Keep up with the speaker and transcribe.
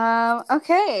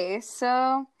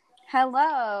So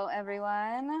hello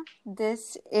everyone.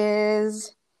 This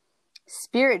is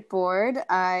Spirit Board.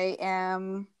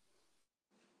 I'm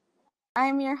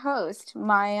your host,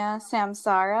 Maya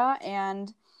Samsara,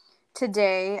 and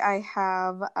today I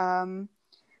have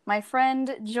my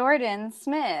friend Jordan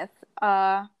Smith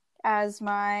as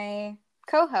my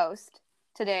co-host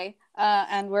today,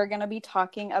 and we're going to be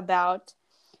talking about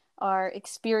our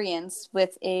experience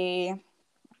with a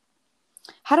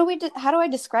how do I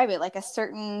describe it? Like a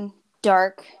certain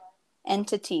dark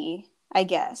entity, I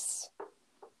guess.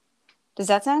 Does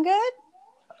that sound good?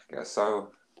 I guess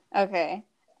so. Okay.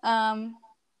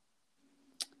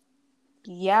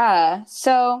 Yeah.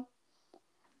 So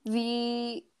do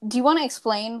you want to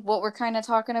explain what we're kind of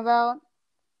talking about?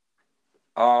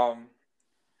 Um,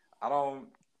 I don't.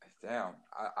 Damn.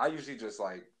 I usually just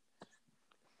like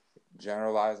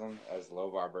generalize them as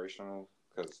low vibrational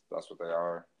because that's what they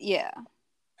are. Yeah.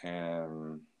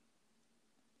 And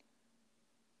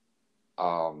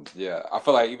yeah, I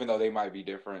feel like even though they might be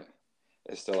different,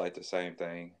 it's still like the same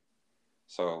thing.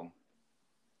 So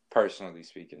personally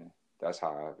speaking, that's how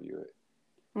I view it.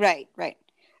 Right, right.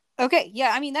 Okay,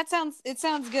 yeah, I mean it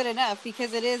sounds good enough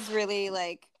because it is really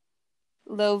like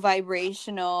low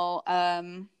vibrational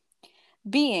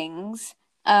beings.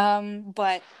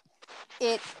 But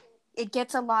it it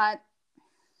gets a lot,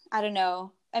 I don't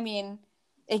know. I mean,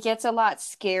 it gets a lot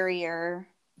scarier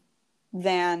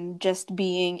than just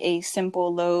being a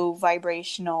simple low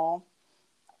vibrational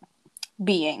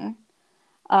being.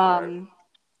 Right. Um,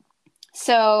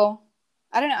 so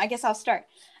I don't know. I guess I'll start.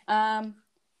 Um,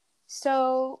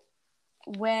 so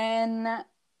when,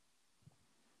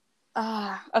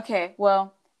 okay,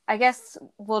 well, I guess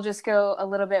we'll just go a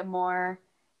little bit more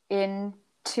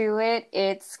into it.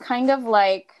 It's kind of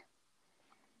like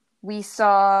we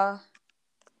saw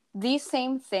the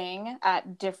same thing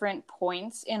at different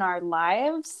points in our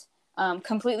lives,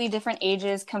 completely different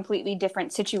ages, completely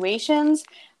different situations,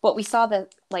 but we saw the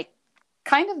like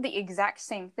kind of the exact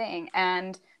same thing.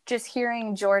 And just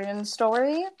hearing Jordan's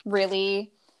story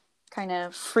really kind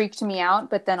of freaked me out,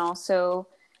 but then also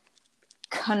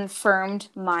confirmed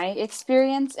my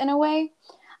experience in a way.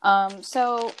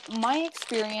 So my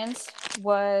experience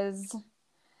was,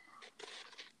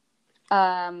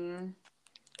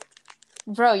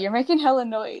 bro, you're making hella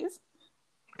noise.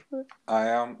 I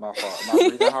am my fault. Am I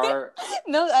breathing hard?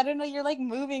 No, I don't know. You're like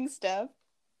moving stuff.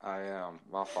 I am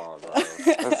my fault, bro.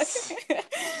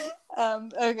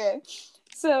 Okay.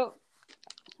 So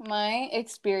my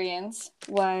experience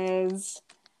was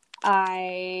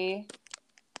I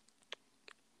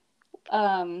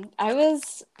I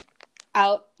was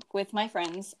out with my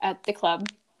friends at the club.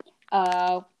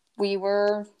 We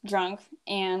were drunk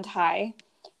and high,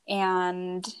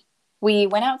 and we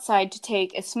went outside to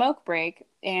take a smoke break,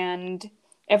 and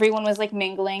everyone was like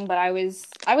mingling, but I was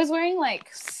wearing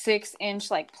like 6-inch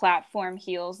like platform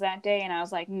heels that day, and I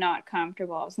was like not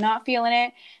comfortable. I was not feeling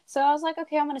it. So I was like,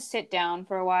 okay, I'm gonna sit down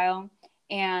for a while.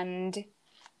 And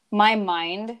my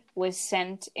mind was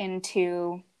sent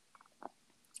into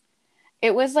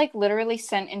it was like literally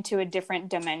sent into a different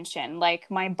dimension. Like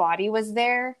my body was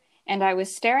there and I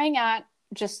was staring at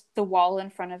just the wall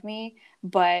in front of me,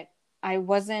 but I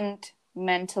wasn't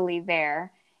mentally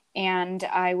there. And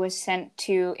I was sent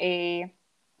to a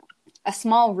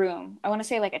small room. I want to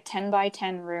say like a 10 by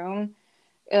 10 room.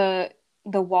 Uh,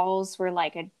 the walls were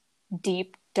like a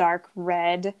deep dark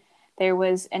red. There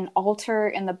was an altar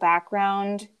in the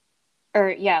background, or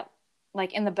yeah,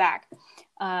 like in the back.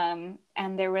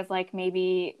 And there was like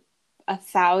maybe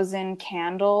 1,000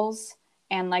 candles,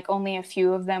 and like only a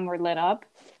few of them were lit up.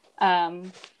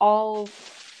 All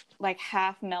like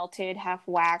half melted, half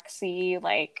waxy,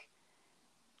 like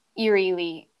eerie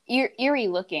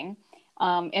looking.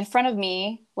 In front of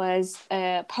me was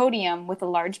a podium with a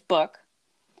large book,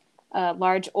 a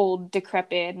large old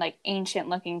decrepit like ancient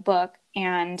looking book,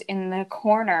 and in the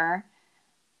corner,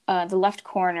 the left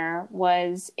corner,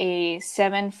 was a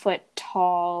 7 foot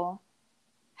tall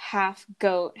half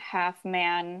goat, half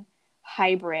man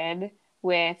hybrid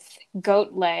with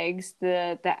goat legs,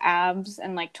 the abs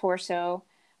and like torso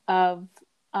of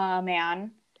a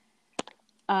man.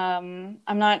 I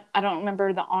don't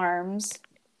remember the arms,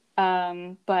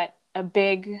 but a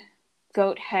big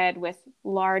goat head with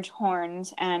large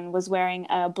horns, and was wearing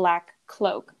a black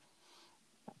cloak.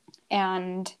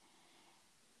 And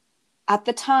at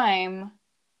the time,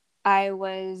 I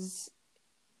was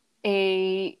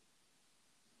a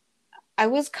I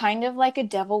was kind of like a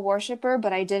devil worshiper,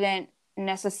 but I didn't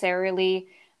necessarily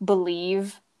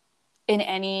believe in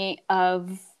any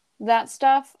of that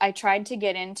stuff. I tried to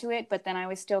get into it, but then I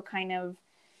was still kind of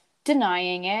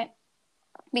denying it.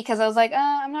 because I was like,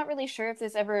 I'm not really sure if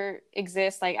this ever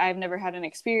exists. Like, I've never had an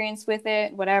experience with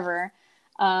it, whatever.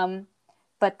 Um,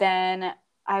 but then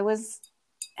I was,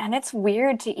 and it's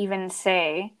weird to even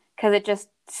say because it just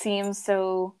seems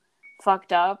so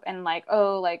fucked up and like,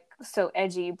 oh, like so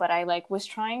edgy. But I like was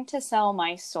trying to sell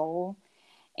my soul,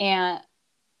 and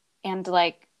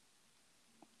like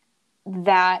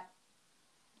that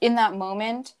in that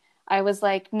moment, I was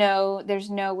like, no, there's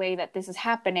no way that this is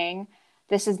happening.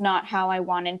 This is not how I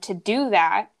wanted to do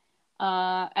that.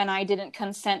 And I didn't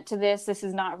consent to this. This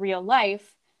is not real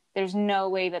life. There's no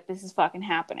way that this is fucking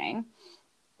happening.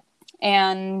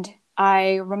 And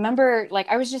I remember, like,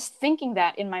 I was just thinking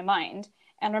that in my mind.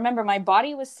 And remember, my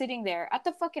body was sitting there at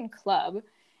the fucking club,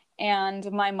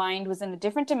 and my mind was in a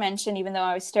different dimension, even though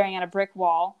I was staring at a brick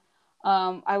wall.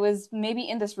 I was maybe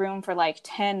in this room for like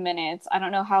 10 minutes. I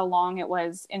don't know how long it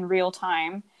was in real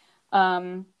time.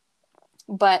 Um,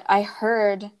 but I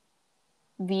heard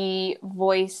the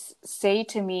voice say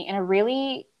to me in a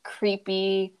really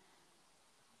creepy,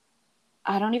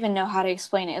 I don't even know how to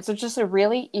explain it. It's just a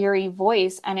really eerie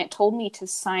voice, and it told me to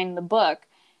sign the book.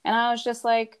 And I was just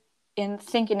like,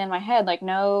 thinking in my head, like,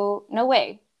 no, no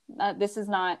way, this is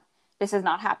not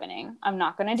happening. I'm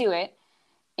not going to do it.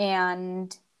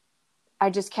 And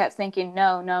I just kept thinking,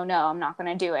 no, no, no, I'm not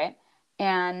going to do it.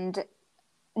 And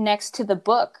next to the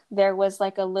book, there was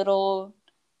like a little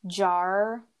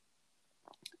jar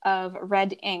of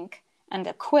red ink and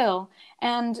a quill.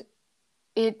 And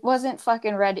it wasn't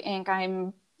fucking red ink.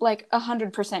 I'm like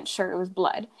 100% sure it was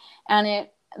blood. And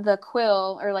the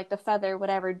quill or like the feather,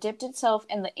 whatever, dipped itself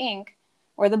in the ink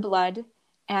or the blood,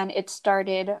 and it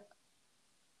started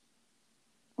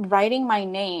writing my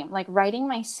name, like writing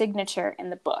my signature in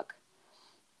the book.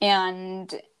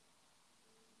 And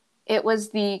it was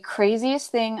the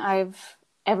craziest thing I've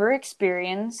ever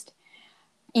experienced.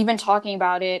 Even talking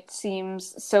about it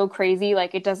seems so crazy.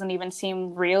 Like, it doesn't even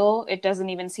seem real. It doesn't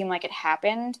even seem like it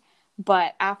happened.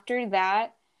 But after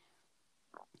that,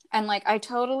 and like, I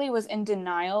totally was in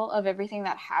denial of everything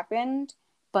that happened.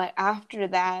 But after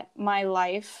that, my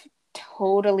life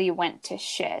totally went to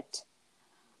shit.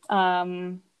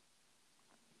 Um,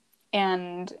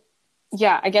 and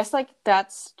yeah, I guess like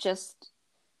that's just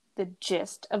the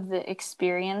gist of the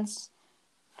experience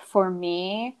for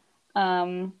me,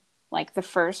 like the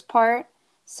first part.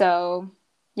 So,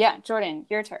 yeah, Jordan,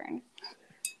 your turn.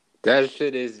 That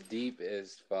shit is deep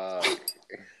as fuck.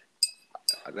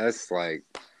 That's like,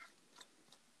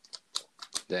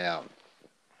 damn.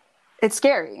 It's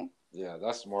scary. Yeah,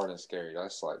 that's more than scary.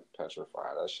 That's like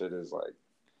petrified. That shit is like,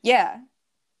 Yeah.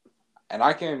 and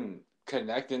I can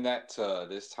connecting that to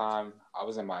this time I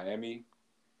was in Miami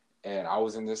and I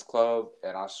was in this club,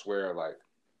 and I swear, like,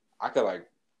 I could like,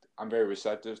 I'm very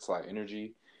receptive to like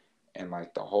energy, and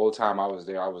like the whole time I was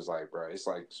there, I was like, bro, it's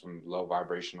like some low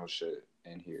vibrational shit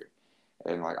in here,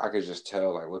 and like I could just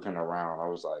tell, like looking around, I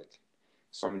was like,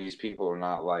 some of these people are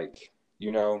not like,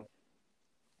 you know,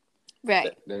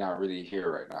 Right. they're not really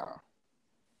here right now,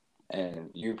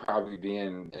 and you probably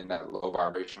being in that low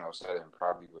vibrational setting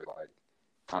probably would like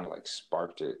kind of like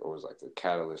sparked it or was like the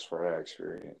catalyst for that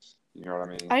experience. You know what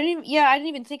I mean? I didn't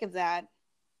even think of that.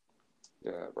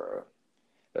 Yeah, bro.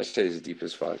 That shit is deep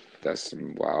as fuck. That's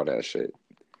some wild ass shit.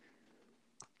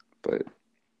 But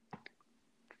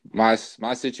my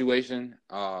situation,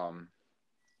 so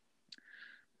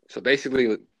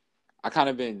basically I kind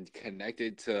of been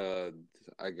connected to,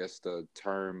 I guess, the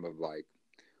term of like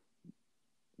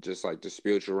just like the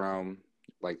spiritual realm,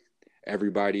 like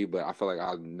everybody, but I feel like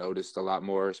I noticed a lot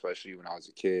more, especially when I was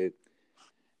a kid.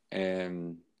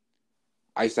 And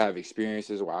I used to have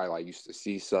experiences where I like used to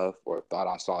see stuff or thought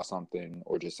I saw something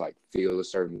or just like feel a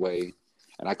certain way.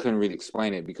 And I couldn't really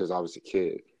explain it because I was a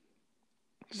kid.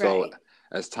 So Right.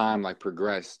 as time like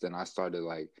progressed and I started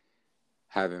like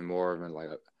having more of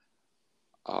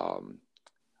um,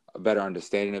 a better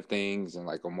understanding of things and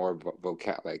like a more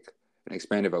like an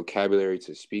expanded vocabulary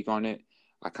to speak on it,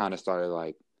 I kind of started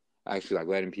like actually like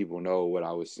letting people know what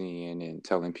I was seeing and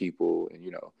telling people, and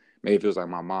maybe if it was like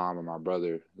my mom or my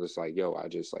brother, just like, yo, I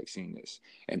just like seen this,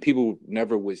 and people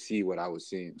never would see what I was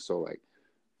seeing, so like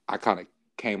I kind of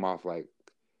came off like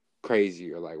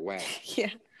crazy or like whack Yeah.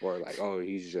 or like, oh,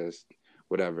 he's just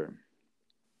whatever.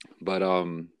 But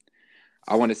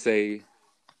I want to say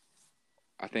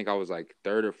I think I was like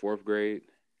third or fourth grade.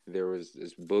 There was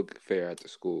this book fair at the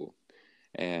school,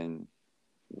 and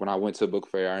when I went to the book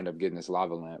fair, I ended up getting this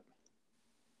lava lamp,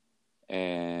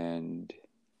 and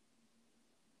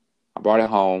I brought it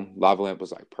home. Lava lamp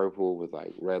was like purple with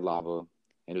like red lava,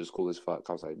 and it was cool as fuck.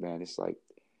 I was like, man, it's like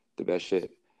the best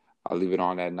shit. I leave it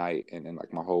on that night, and then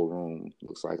like my whole room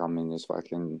looks like I'm in this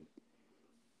fucking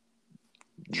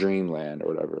dreamland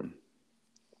or whatever.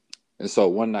 And so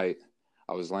one night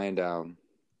I was laying down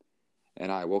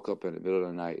and I woke up in the middle of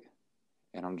the night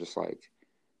and I'm just like,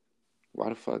 why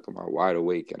the fuck am I wide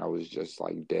awake? And I was just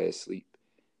like dead asleep.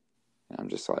 And I'm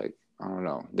just like, I don't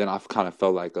know. Then I kind of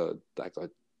felt like a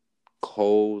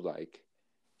cold, like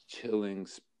chilling,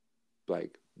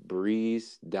 like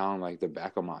breeze down like the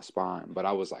back of my spine. But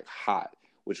I was like hot,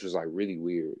 which was like really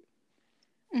weird.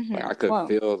 Mm-hmm. Like I could Whoa.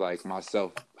 feel like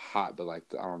myself hot, but like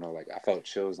I don't know, like I felt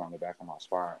chills on the back of my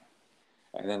spine.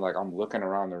 And then like I'm looking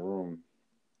around the room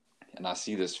and I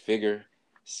see this figure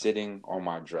sitting on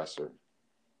my dresser.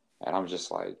 And I'm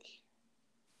just like,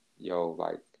 yo,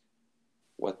 like,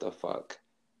 what the fuck?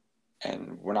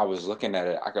 And when I was looking at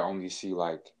it, I could only see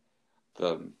like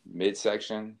the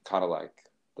midsection, kind of like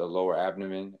the lower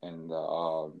abdomen and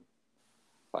the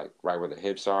like right where the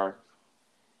hips are.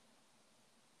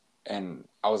 And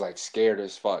I was like scared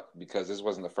as fuck because this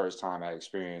wasn't the first time I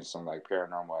experienced some like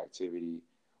paranormal activity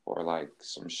or like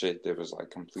some shit that was like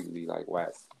completely like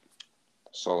whack.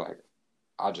 So like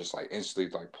I just like instantly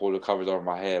like pulled the covers over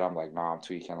my head. I'm like, nah, I'm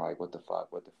tweaking. Like, what the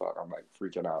fuck? What the fuck? I'm like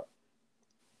freaking out.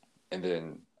 And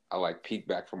then I like peek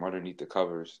back from underneath the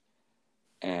covers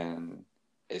and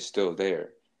it's still there.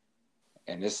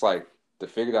 And it's like the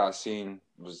figure that I seen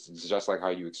was just like how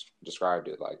you described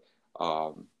it, like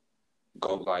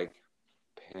goat-like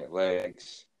pant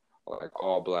legs, like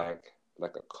all black,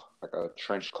 like a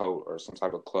trench coat or some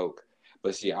type of cloak.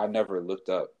 But see, I never looked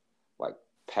up like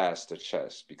past the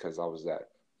chest because I was that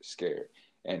scared.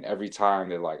 And every time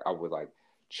that like I would like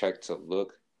check to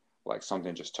look, like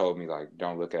something just told me like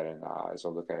don't look at it in the eyes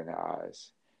or look at it in the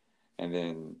eyes. And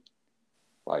then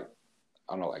like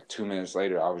I don't know, like 2 minutes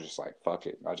later, I was just like, fuck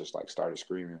it. I just like started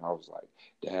screaming. I was like,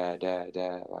 dad, dad,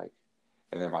 dad. Like,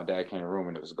 and then my dad came in the room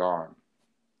and it was gone.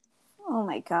 Oh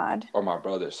my God. Or my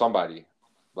brother, somebody.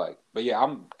 Like, but yeah,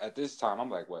 I'm at this time, I'm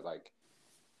like, what, like,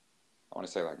 I want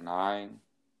to say like 9.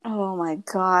 Oh my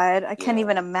God. I can't Yeah.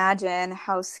 even imagine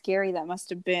how scary that must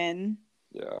have been.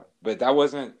 Yeah. But that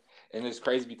wasn't, and it's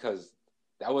crazy because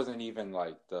that wasn't even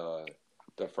like the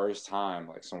first time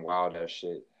like some wild ass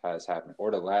shit has happened or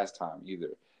the last time either.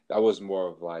 That was more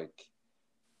of like,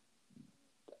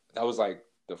 that was like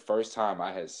the first time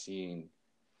I had seen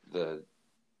the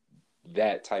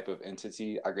that type of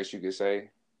entity, I guess you could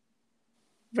say.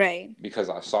 Right. Because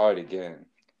I saw it again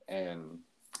and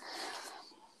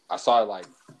I saw it like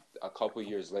a couple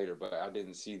years later, but I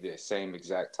didn't see the same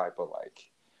exact type of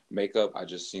like makeup. I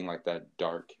just seen like that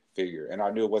dark figure. And I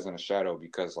knew it wasn't a shadow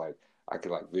because like I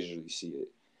could like visually see it.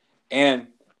 And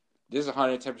this is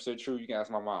 110% true. You can ask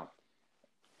my mom.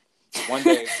 One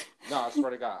day, no, I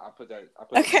swear to God, I put that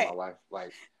in my life.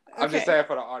 Like, I'm just saying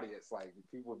for the audience, like,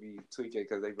 people be tweaking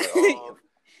because they be like, oh,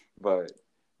 but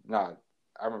nah,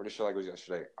 I remember this shit like it was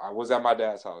yesterday. I was at my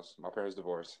dad's house. My parents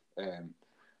divorced, and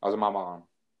I was with my mom,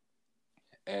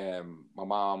 and my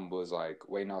mom was like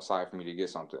waiting outside for me to get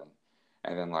something,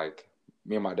 and then like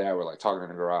me and my dad were like talking in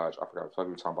the garage. I forgot what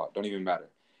we were talking about. Don't even matter.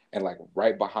 And like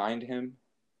right behind him,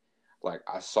 like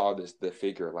I saw the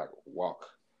figure like walk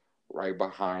right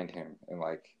behind him and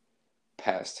like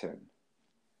past him,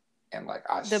 and like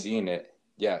I seen it,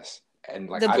 yes, and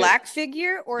like the I black didn't,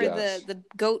 figure or yes, the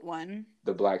goat one?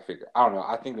 the black figure. I don't know.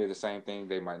 I think they're the same thing.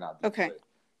 They might not be, Okay. but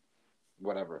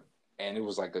whatever. And it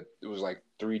was like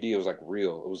 3D. It was like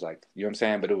real. It was like, you know what I'm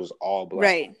saying, but it was all black,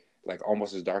 Right. like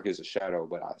almost as dark as a shadow.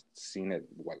 But I seen it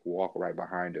like walk right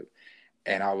behind him,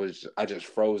 and I just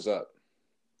froze up.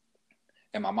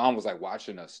 And my mom was like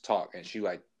watching us talk, and she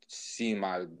like seen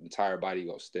my entire body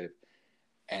go stiff.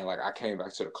 And like I came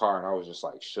back to the car and I was just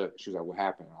like shook. She was like, "What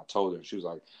happened?" And I told her. She was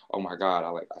like, "Oh my God,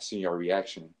 I seen your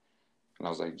reaction." And I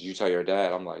was like, "Did you tell your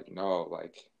dad?" I'm like, "No,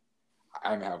 like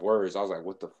I didn't have words." I was like,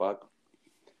 "What the fuck?"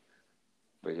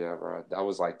 But yeah, bro, that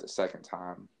was like the second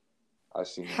time I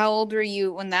seen it. How old were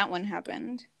you when that one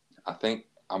happened? I think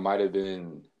I might have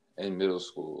been in middle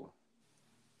school.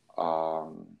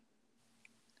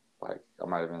 Like I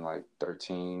might have been like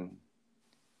 13.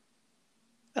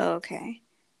 Okay.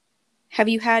 Have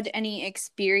you had any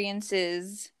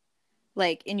experiences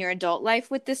like in your adult life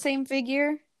with the same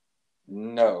figure?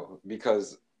 No,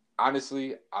 because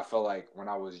honestly, I felt like when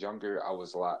I was younger, I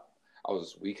was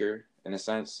weaker in a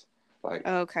sense. Like,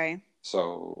 Okay.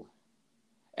 so,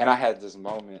 and I had this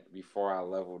moment before I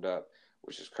leveled up,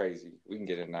 which is crazy. We can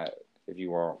get in that if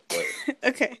you want, but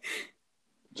Okay.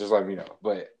 just let me know.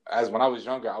 But as when I was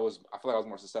younger, I feel like I was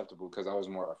more susceptible because I was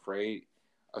more afraid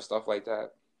of stuff like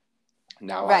that.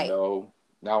 Now I Right. know,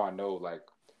 like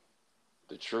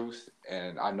the truth,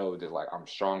 and I know that like I'm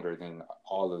stronger than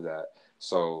all of that.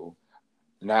 So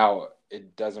Now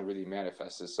it doesn't really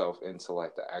manifest itself into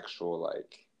like the actual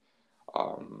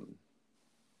um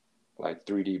like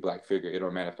 3D black figure.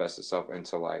 It'll manifest itself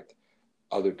into like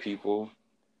other people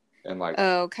and like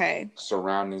Okay.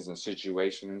 surroundings and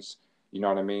situations. You know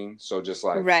what I mean? So just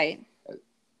like Right.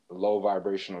 low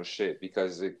vibrational shit,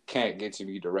 because it can't get to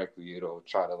me directly. It'll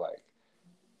try to like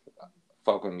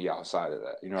fuck with me outside of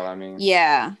that. You know what I mean?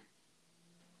 Yeah.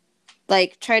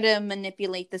 Like try to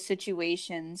manipulate the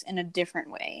situations in a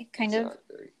different way, kind of.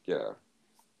 Exactly. Yeah.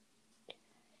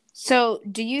 So,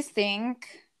 do you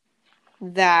think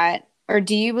that, or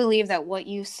do you believe that what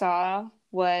you saw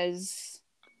was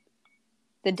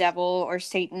the devil or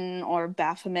Satan or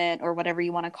Baphomet or whatever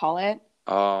you want to call it?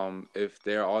 If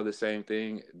they're all the same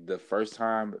thing, the first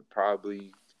time it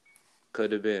probably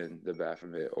could have been the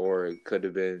Baphomet, or it could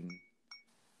have been,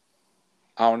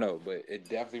 I don't know, but it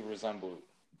definitely resembled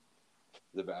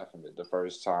the Baphomet the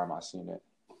first time I seen it.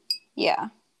 Yeah.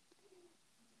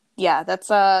 Yeah, that's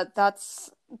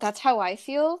how I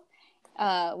feel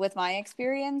with my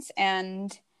experience,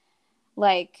 and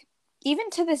like even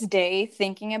to this day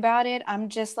thinking about it, I'm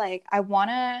just like I want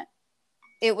to,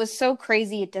 it was so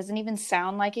crazy it doesn't even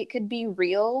sound like it could be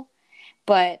real,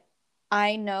 but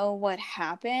I know what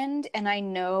happened and I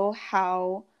know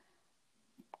how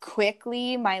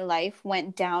quickly my life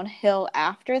went downhill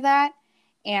after that.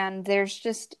 And there's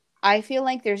just, I feel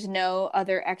like there's no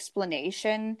other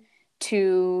explanation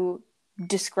to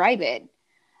describe it.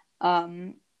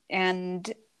 Um,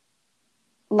 and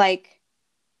like,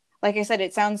 like I said,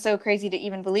 it sounds so crazy to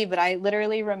even believe, but I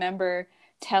literally remember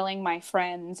telling my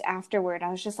friends afterward, I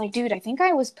was just like, dude, I think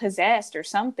I was possessed or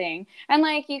something. And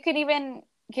like, you can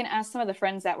ask some of the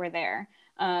friends that were there.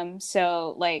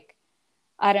 So like,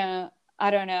 I don't, I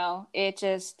don't know. It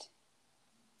just,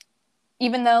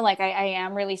 even though like I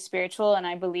am really spiritual and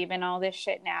I believe in all this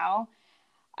shit now,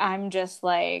 I'm just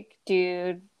like,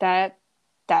 dude, that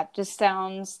just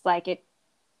sounds like it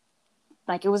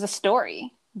was a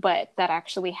story, but that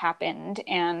actually happened,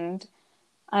 and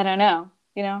I don't know,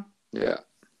 you know? Yeah.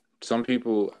 Some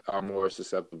people are more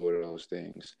susceptible to those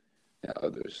things than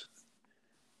others.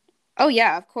 Oh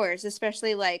yeah, of course,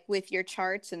 especially like with your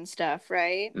charts and stuff,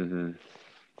 right? Mm-hmm.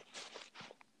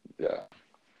 Yeah.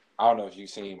 I don't know if you've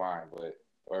seen mine, but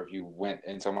or if you went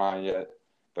into mine yet,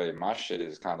 but my shit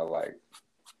is kind of like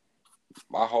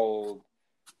my whole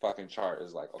fucking chart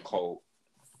is like occult,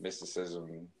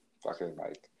 mysticism, fucking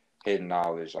like hidden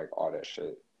knowledge, like all that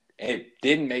shit. And it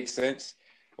didn't make sense.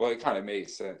 Well, it kind of made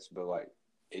sense, but like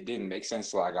it didn't make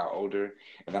sense till I got older,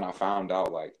 and then I found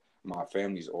out like my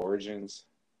family's origins,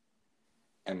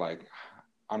 and like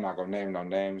I'm not gonna name no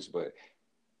names, but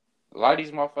a lot of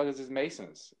these motherfuckers is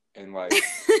Masons, and like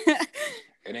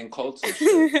and in cults and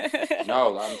shit.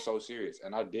 No, I'm so serious,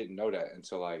 and I didn't know that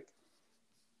until like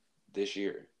this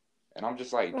year, and I'm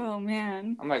just like, Oh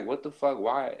man. I'm like, what the fuck?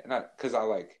 Why? And cause I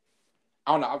like,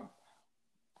 I don't know.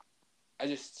 I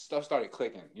just stuff started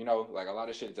clicking, you know, like a lot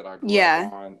of shit that I grew up Yeah.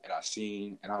 on and I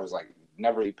seen, and I was like,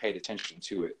 never really paid attention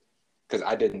to it, because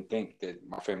I didn't think that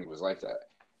my family was like that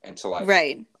until like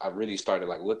Right. I really started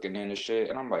like looking into shit,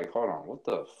 and I'm like, hold on, what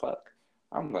the fuck?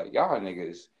 I'm like, y'all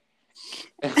niggas.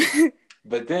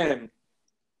 But then,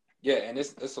 yeah, and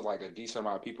it's like a decent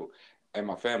amount of people in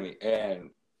my family, and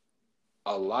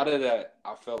a lot of that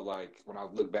I felt like when I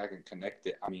look back and connect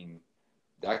it, I mean,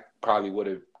 that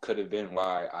probably could have been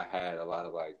why I had a lot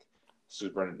of like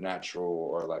supernatural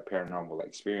or like paranormal like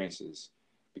experiences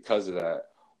because of that.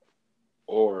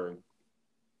 Or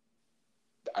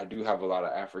I do have a lot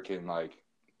of African like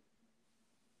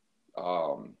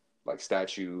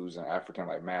statues and African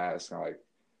like masks and like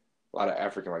a lot of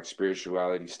African like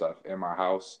spirituality stuff in my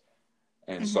house.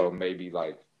 And so Hmm. maybe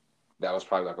like that was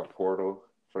probably like a portal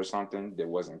for something that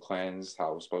wasn't cleansed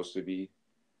how it was supposed to be,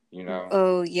 you know?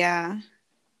 Oh yeah.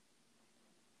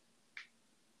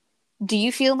 Do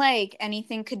you feel like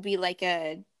anything could be like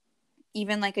a,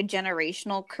 even like a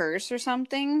generational curse or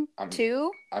something I'm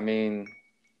too? I mean,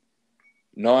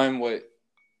 knowing what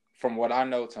from what I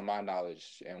know to my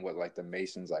knowledge and what like the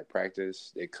Masons like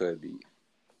practice, it could be.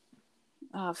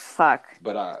 Oh fuck.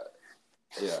 But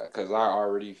yeah, because I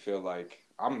already feel like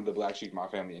I'm the black sheep of my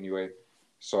family anyway.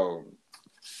 So,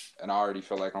 and I already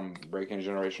feel like I'm breaking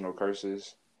generational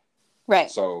curses. Right.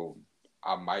 So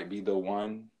I might be the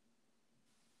one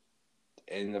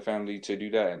in the family to do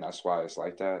that, and that's why it's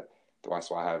like that.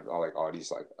 That's why I have all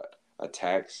these like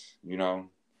attacks, you know.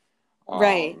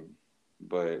 Right. Um,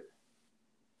 but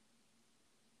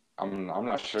I'm not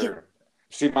Yeah, sure.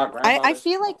 See, I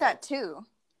feel like that too.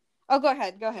 Oh, go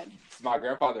ahead. Go ahead. my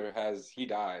grandfather he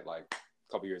died like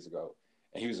a couple years ago,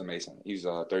 and he was a Mason. He was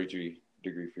a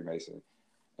 33-degree Freemason,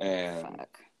 And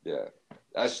Fuck. yeah,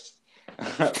 that's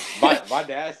my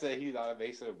dad said he's not a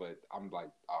Mason, but I'm like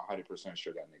 100%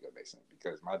 sure that nigga a Mason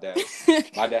because my dad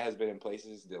has been in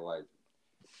places that like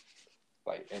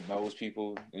and knows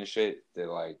people and shit that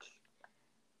like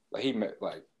he met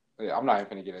like yeah, I'm not even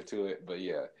gonna get into it, but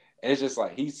yeah. And it's just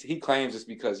like he claims it's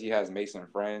because he has Mason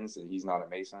friends and he's not a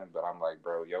Mason, but I'm like,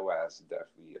 bro, your ass is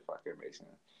definitely a fucking Mason.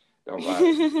 Don't lie,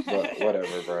 but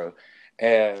whatever, bro.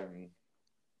 And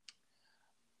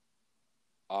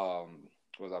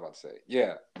what was I about to say?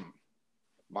 Yeah,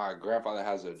 my grandfather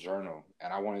has a journal,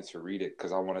 and I wanted to read it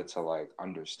because I wanted to like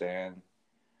understand,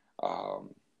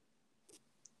 um,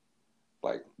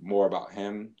 like more about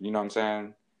him. You know what I'm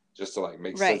saying? Just to like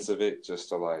make Right. sense of it. Just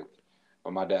to like,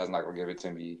 but my dad's not gonna give it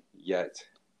to me yet,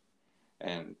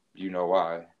 and you know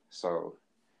why. So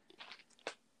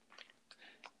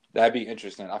that'd be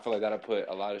interesting. I feel like that'll put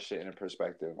a lot of shit in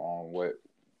perspective on what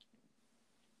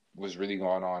was really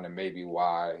going on and maybe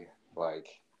why like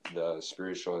the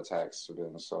spiritual attacks have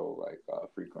been so like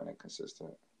frequent and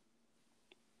consistent.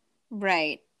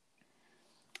 Right.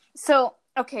 So,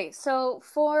 okay, so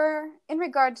for in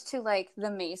regards to like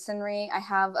the masonry, I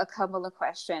have a couple of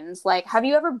questions. Like, have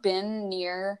you ever been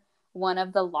near one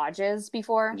of the lodges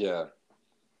before? Yeah,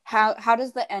 How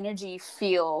does the energy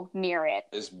feel near it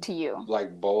it's to you?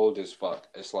 like bold as fuck.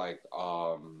 It's like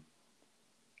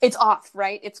It's off,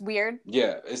 right? It's weird.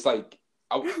 yeah, it's like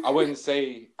I wouldn't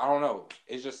say I don't know.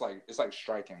 It's just like it's like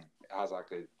striking as I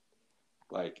could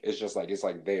like it's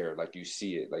like there like you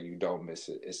see it like you don't miss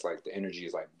it. It's like the energy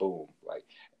is like boom like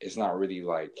it's not really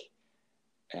like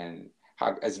and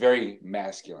how it's very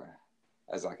masculine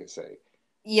as I could say.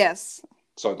 Yes.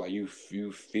 So like you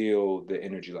feel the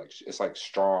energy like it's like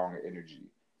strong energy,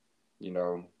 you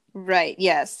know. Right.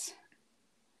 Yes.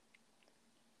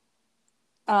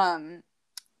 Um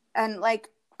and like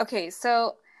okay,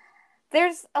 so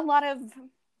there's a lot of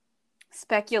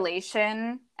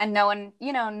speculation and no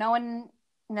one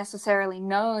necessarily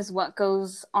knows what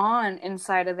goes on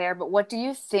inside of there, but what do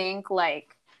you think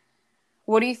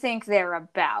they're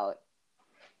about?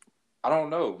 I don't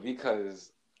know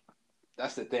because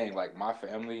that's the thing. Like my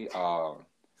family,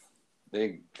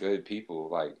 they good people.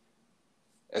 Like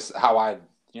it's how I, you know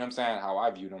what I'm saying? How I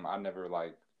view them. I never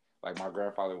like my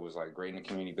grandfather was like great in the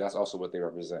community, but that's also what they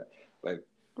represent. Like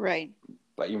Right.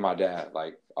 like you, my dad,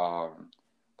 like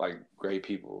great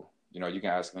people. You know, you can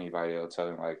ask anybody, they'll tell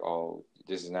them like, oh,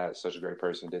 this is not such a great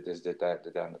person. Did this, did that,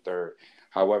 and the third.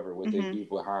 However, what they Mm-hmm. do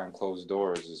behind closed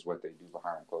doors is what they do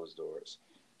behind closed doors.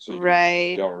 So you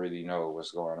Right. don't really know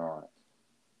what's going on.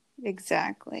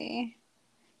 Exactly.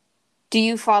 Do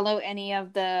you follow any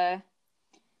of the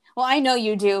well, I know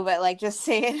you do, but like just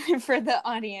say it for the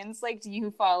audience. Like, do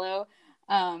you follow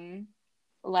um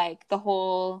like the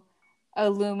whole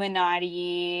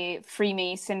Illuminati,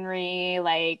 Freemasonry,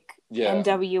 like Yeah,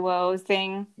 NWO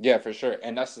thing? yeah, for sure.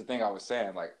 And that's the thing I was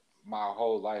saying. Like my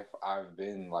whole life, I've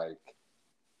been like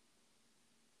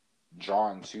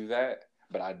drawn to that,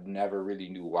 but I never really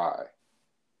knew why.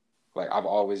 Like I've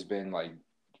always been like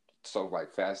so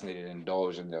like fascinated and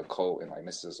indulged in the occult and like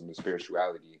mysticism and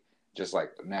spirituality just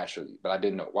like naturally, but I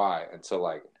didn't know why until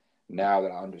like now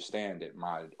that I understand it,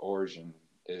 my origin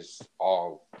is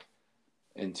all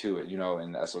into it, you know,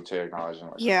 in esoteric knowledge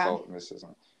and like Yeah. occult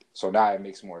mysticism. So now it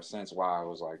makes more sense why I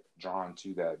was like drawn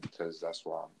to that because that's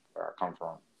where I come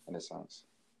from in a sense.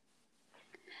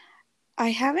 I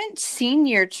haven't seen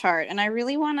your chart and I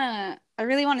really want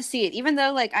to see it. Even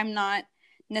though like I'm not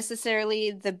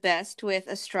necessarily the best with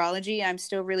astrology, I'm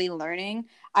still really learning.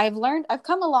 I've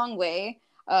come a long way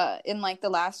in like the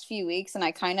last few weeks and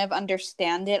I kind of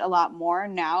understand it a lot more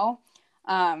now.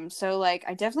 So like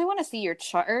I definitely want to see your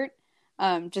chart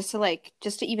just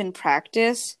to even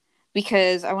practice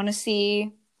because I want to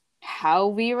see how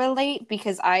we relate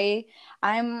because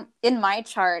I'm in my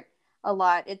chart a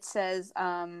lot. It says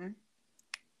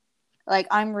like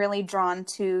I'm really drawn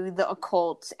to the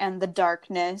occult and the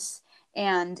darkness,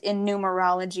 and in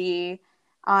numerology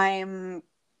i'm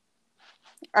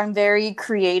I'm very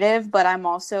creative, but I'm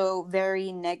also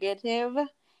very negative,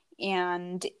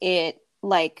 and it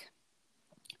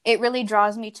really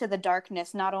draws me to the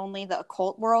darkness, not only the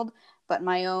occult world but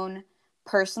my own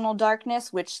personal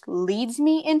darkness, which leads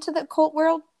me into the occult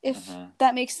world, if Mm-hmm.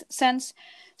 that makes sense.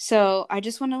 So I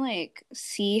just want to like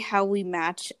see how we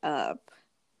match up.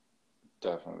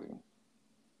 Definitely.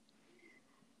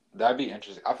 That'd be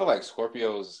interesting. I feel like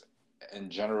Scorpios in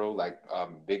general, like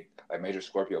big like major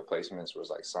Scorpio placements was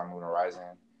like Sun, Moon, and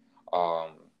Rising.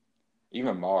 Um,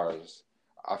 even Mars.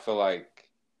 I feel like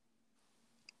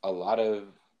a lot of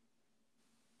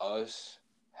us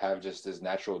have just this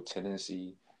natural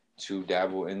tendency to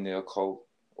dabble in the occult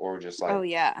or just Oh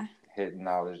like yeah. hidden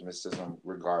knowledge, mysticism,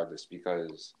 regardless,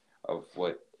 because of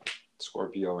what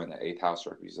Scorpio in the eighth house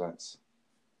represents,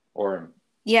 or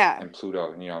Yeah. in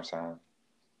Pluto. You know what I'm saying?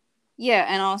 Yeah,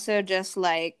 and also just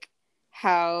like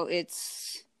how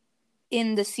it's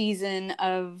in the season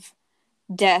of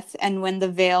death and when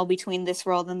the veil between this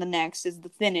world and the next is the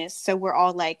thinnest, so we're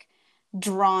all like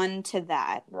drawn to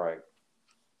that. Right.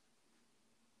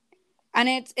 And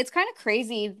it's kind of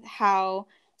crazy how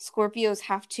Scorpios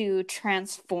have to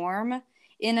transform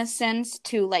in a sense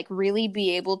to like really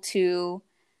be able to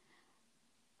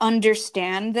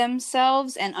understand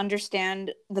themselves and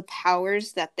understand the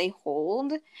powers that they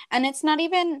hold. And it's not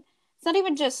even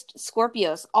just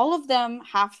Scorpios. All of them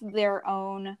have their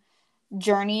own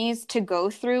journeys to go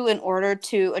through in order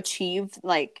to achieve,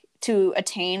 like, to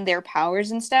attain their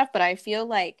powers and stuff. But I feel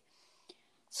like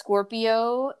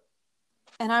Scorpio,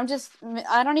 and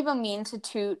I don't even mean to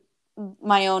toot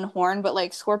my own horn, but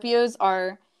like Scorpios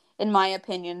are, in my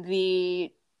opinion,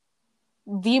 the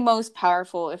most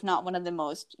powerful, if not one of the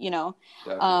most,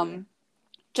 Definitely.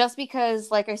 just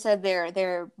because, like I said,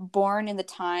 they're born in the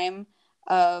time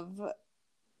of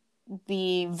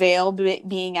the veil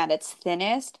being at its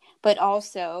thinnest, but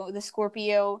also the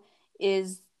Scorpio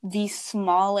is the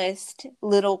smallest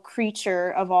little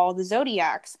creature of all the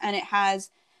zodiacs, and it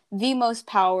has the most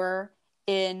power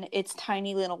in its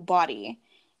tiny little body.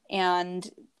 And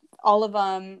all of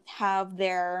them have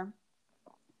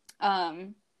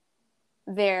um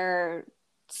their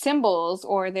symbols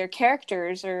or their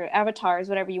characters or avatars,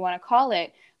 whatever you want to call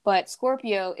it. But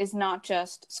Scorpio is not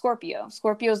just Scorpio.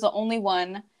 Scorpio is the only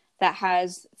one that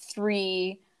has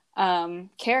three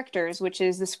characters, which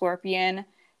is the scorpion,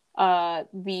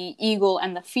 the eagle,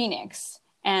 and the phoenix.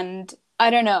 And I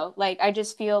don't know, like, I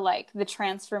just feel like the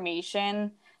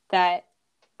transformation that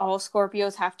all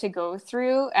Scorpios have to go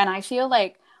through. And I feel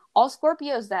like all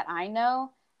Scorpios that I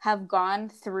know have gone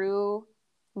through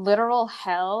literal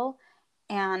hell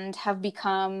and have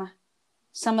become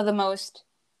some of the most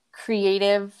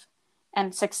creative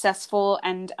and successful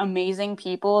and amazing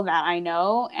people that I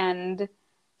know. And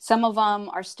some of them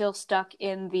are still stuck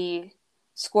in the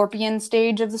scorpion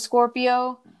stage of the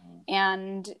Scorpio. Mm-hmm.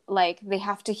 And like they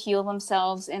have to heal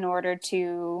themselves in order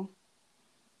to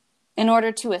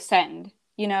ascend,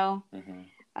 you know? Mm-hmm.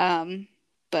 Um,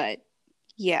 but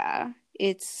yeah,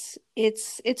 it's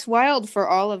wild for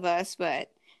all of us, but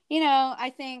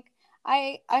I think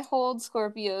I hold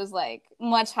Scorpios like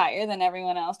much higher than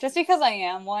everyone else just because I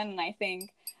am one, and I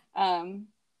think um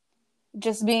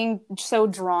just being so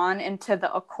drawn into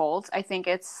the occult, I think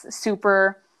it's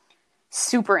super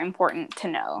super important to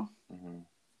know. Mm-hmm.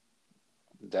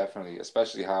 Definitely,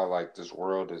 especially how like this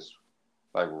world is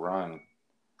like run.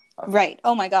 Right.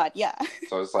 Oh my God, yeah.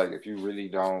 So it's like if you really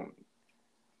don't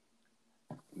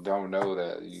know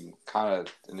that, you kind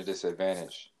of in a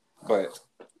disadvantage. But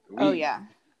Oh we, yeah.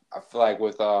 I feel like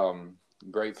with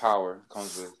great power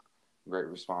comes with great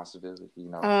responsibility.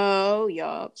 Oh,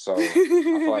 yup. So I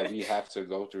feel like we have to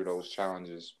go through those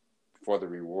challenges for the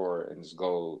reward and this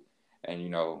goal. And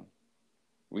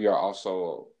we are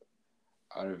also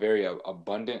a very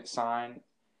abundant sign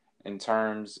in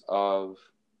terms of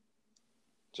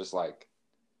just like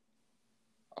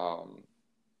um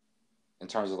in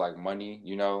terms of like money.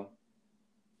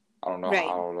 I don't know Right.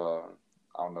 how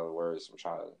I don't know the words I'm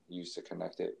trying to use to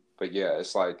connect it, but yeah,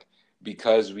 it's like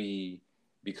because we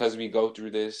because we go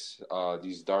through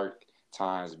these dark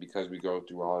times, because we go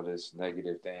through all this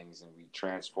negative things and we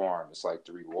transform. It's like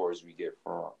the rewards we get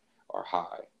from are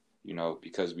high,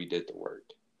 because we did the work.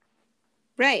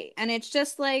 Right. And it's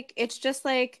just like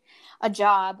a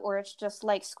job, or it's just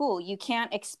like school. You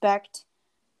can't expect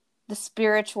the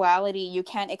spirituality, you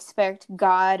can't expect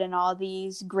God and all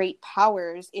these great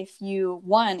powers if you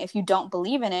don't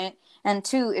believe in it, and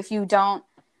two, if you don't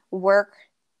work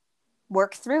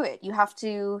through it. You have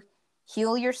to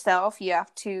heal yourself, you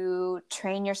have to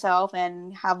train yourself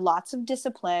and have lots of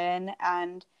discipline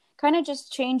and kind of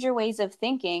just change your ways of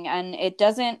thinking, and it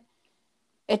doesn't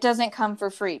come for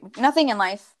free. Nothing in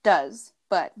life does,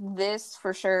 but this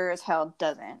for sure as hell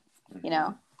doesn't, you Mm-hmm.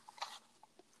 know?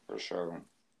 For sure.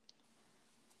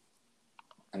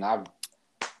 And I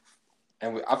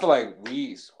feel like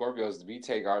we Scorpios, we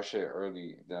take our shit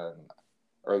early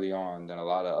on than a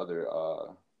lot of other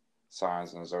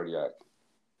signs in the zodiac.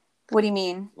 What do you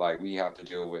mean? Like we have to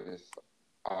deal with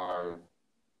our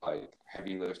like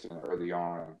heavy lifting early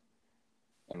on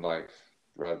in life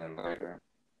rather than later.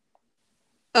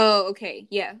 Oh, okay.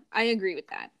 Yeah, I agree with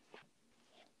that.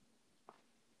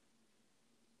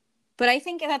 But I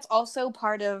think that's also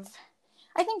part of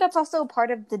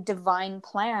the divine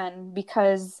plan,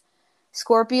 because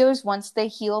Scorpios, once they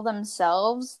heal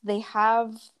themselves, they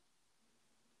have,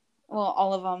 well,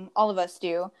 all of us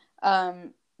do,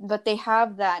 but they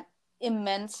have that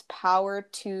immense power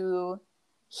to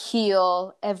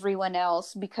heal everyone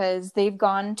else because they've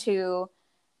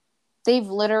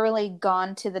literally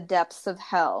gone to the depths of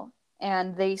hell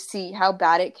and they see how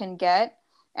bad it can get.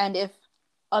 And if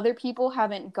other people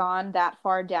haven't gone that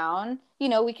far down,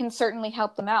 we can certainly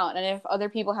help them out. And if other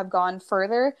people have gone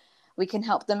further, we can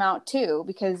help them out too,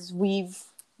 because we've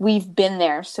been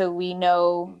there, so we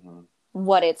know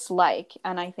what it's like.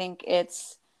 And I think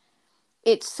it's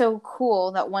so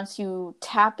cool that once you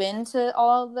tap into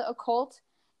all of the occult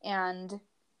and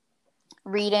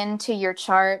read into your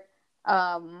chart,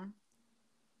 you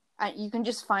can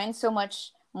just find so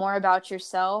much more about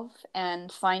yourself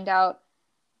and find out,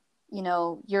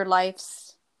 your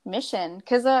life's mission.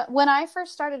 Because when I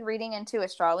first started reading into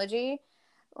astrology,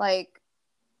 like,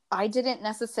 I didn't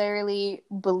necessarily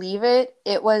believe it.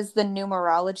 It was the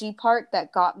numerology part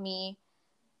that got me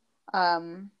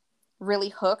really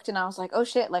hooked. And I was like, oh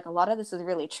shit, like a lot of this is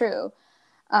really true.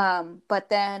 But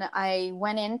then I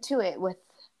went into it with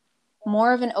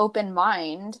more of an open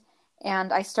mind,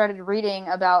 and I started reading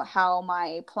about how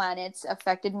my planets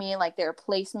affected me, like their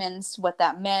placements, what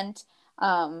that meant,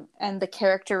 and the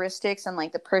characteristics and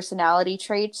like the personality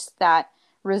traits that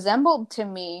resembled to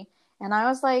me. And I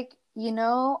was like,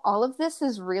 all of this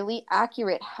is really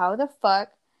accurate. How the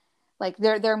fuck? Like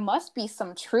there must be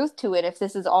some truth to it if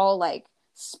this is all like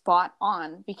spot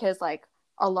on, because like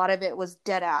a lot of it was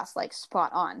dead ass like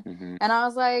spot on. And I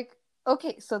was like,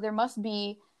 okay, so there must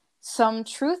be some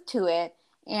truth to it.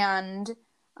 And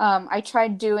I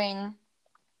tried doing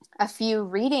a few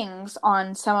readings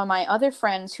on some of my other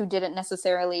friends who didn't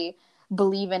necessarily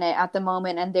believe in it at the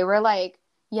moment, and they were like,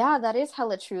 yeah, that is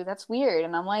hella true, that's weird.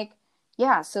 And I'm like,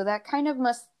 yeah, so that kind of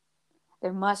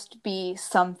there must be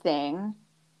something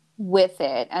with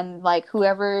it. And like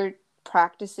whoever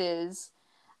practices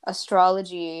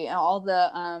astrology and all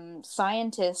the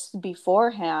scientists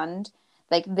beforehand,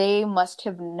 like they must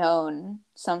have known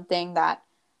something that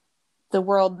the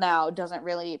world now doesn't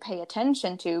really pay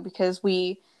attention to, because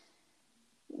we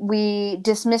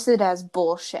dismiss it as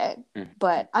bullshit.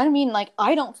 But I mean, like,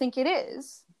 I don't think it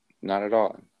is. Not at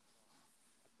all.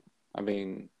 I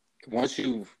mean, once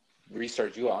you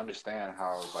research, you'll understand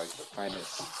how like the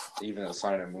planets, even the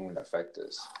sun and the moon, affect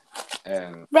us.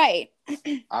 And right.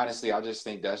 Honestly, I just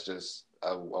think that's just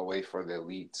a way for the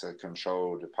elite to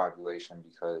control the population,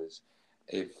 because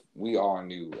if we all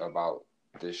knew about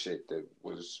this shit that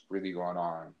was really going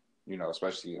on,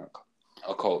 especially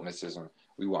occult mysticism,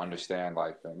 we would understand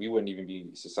life, and we wouldn't even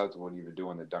be susceptible to even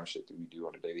doing the dumb shit that we do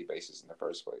on a daily basis in the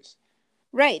first place.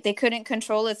 Right. They couldn't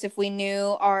control us if we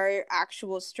knew our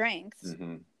actual strengths.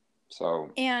 So.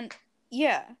 And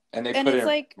yeah. And they put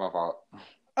in my fault.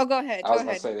 Oh, go ahead. I was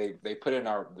gonna say they put in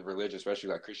the religion, especially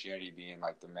like Christianity being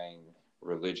like the main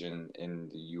religion in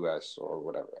the U.S. or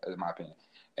whatever, in my opinion.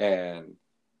 And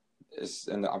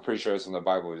I'm pretty sure it's in the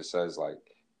Bible. It says like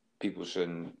people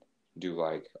shouldn't do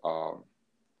like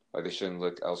they shouldn't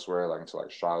look elsewhere, like into like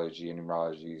astrology and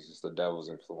numerology. It's the devil's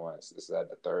influence. This, that, and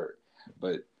the third.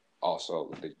 But also,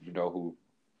 who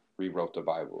rewrote the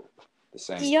Bible? The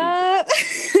same people.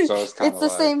 So it's the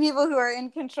same people who are in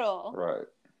control. Right.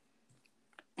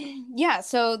 Yeah,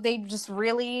 so they just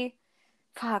really,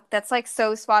 that's like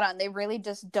so spot on. They really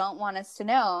just don't want us to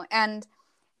know. And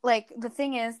like the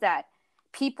thing is that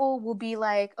people will be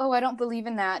like, oh, I don't believe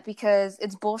in that because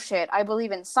it's bullshit. I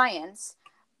believe in science.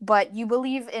 But you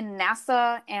believe in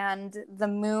NASA and the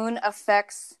moon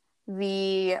affects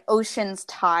the ocean's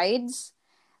tides,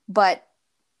 but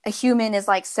a human is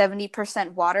like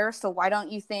 70% water. So why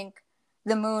don't you think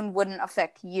the moon wouldn't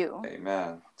affect you?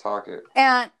 Amen. Talk it.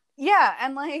 And yeah,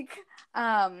 and like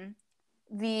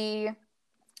the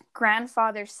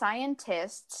grandfather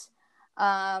scientists,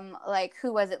 like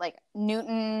who was it? Like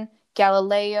Newton,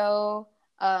 Galileo,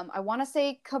 I want to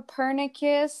say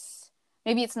Copernicus.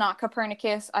 Maybe it's not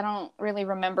Copernicus. I don't really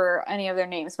remember any of their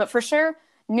names, but for sure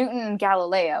Newton and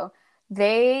Galileo,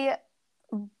 they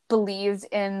believed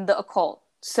in the occult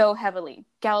so heavily.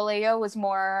 Galileo was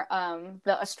more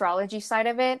the astrology side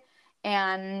of it,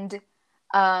 and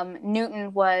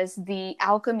Newton was the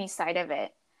alchemy side of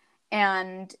it.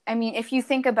 And I mean, if you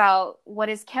think about what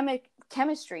is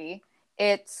chemistry,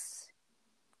 it's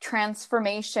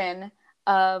transformation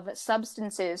of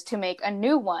substances to make a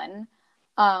new one.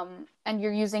 And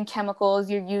you're using chemicals,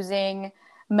 you're using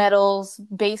metals,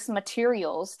 base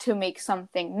materials to make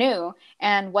something new.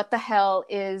 And what the hell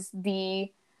is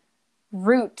the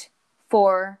root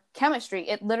for chemistry?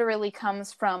 It literally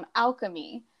comes from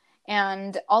alchemy.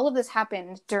 And all of this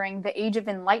happened during the Age of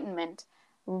Enlightenment,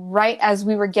 right as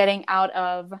we were getting out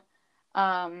of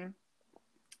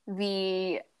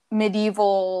the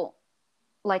medieval,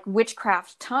 like,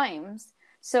 witchcraft times.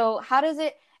 So how does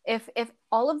it, if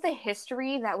all of the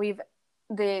history that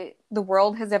the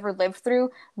world has ever lived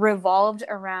through revolved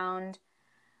around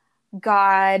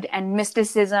God and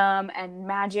mysticism and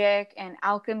magic and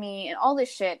alchemy and all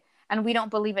this shit, and we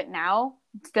don't believe it now,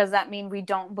 does that mean we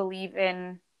don't believe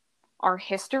in our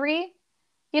history?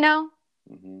 You know,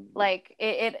 like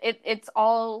it's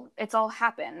all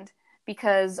happened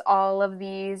because all of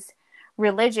these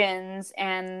religions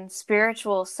and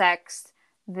spiritual sects,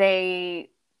 they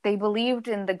believed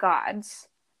in the gods.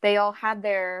 They all had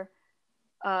their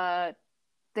uh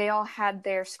they all had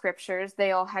their scriptures.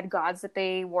 They all had gods that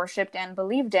they worshipped and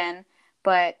believed in,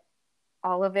 but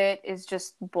all of it is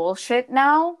just bullshit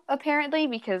now, apparently,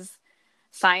 because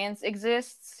science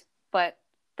exists, but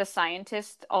the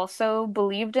scientists also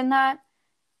believed in that.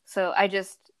 So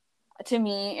to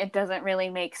me, it doesn't really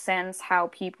make sense how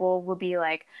people will be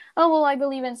like, oh, well, I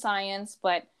believe in science,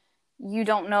 but you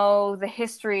don't know the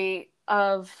history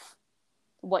of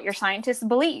what your scientists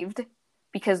believed,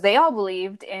 because they all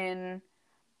believed in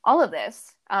all of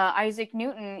this. Isaac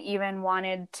Newton even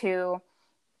wanted to,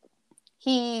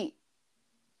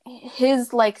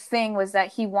 his like thing was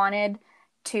that he wanted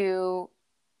to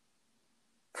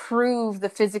prove the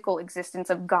physical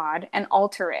existence of God and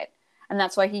alter it. And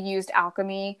that's why he used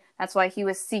alchemy. That's why he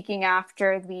was seeking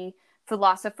after the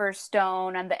Philosopher's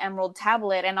Stone and the Emerald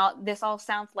Tablet. And this all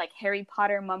sounds like Harry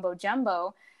Potter mumbo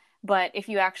jumbo. But if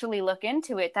you actually look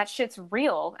into it, that shit's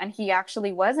real. And he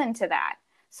actually was into that.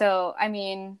 So, I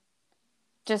mean,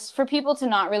 just for people to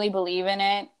not really believe in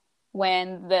it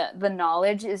when the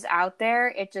knowledge is out there,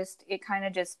 it kind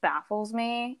of just baffles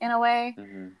me in a way.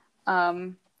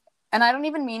 And I don't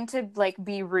even mean to like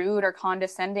be rude or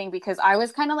condescending, because I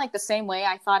was kind of like the same way.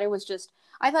 I thought it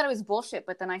was bullshit,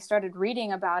 but then I started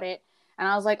reading about it and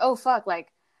I was like, oh fuck,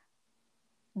 like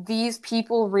these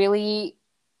people really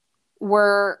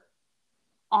were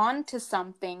onto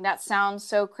something. That sounds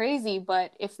so crazy,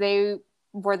 but if they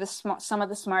were some of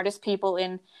the smartest people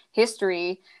in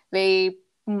history, they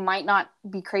might not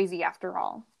be crazy after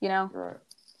all, you know? Right.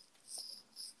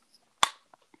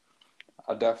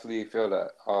 I definitely feel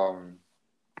that.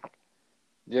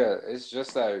 Yeah, it's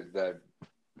just that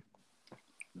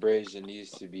bridge that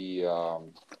needs to be. That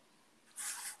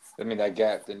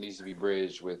gap that needs to be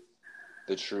bridged with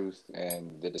the truth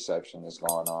and the deception that's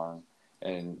going on.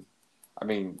 And I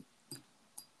mean,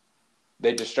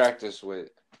 they distract us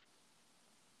with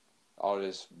all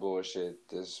this bullshit,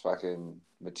 this fucking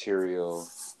material,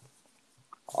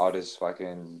 all this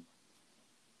fucking.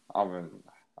 I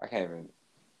can't even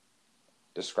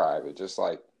describe it. Just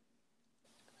like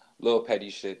little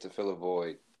petty shit to fill a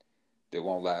void that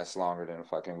won't last longer than a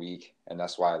fucking week. And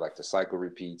that's why like the cycle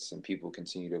repeats and people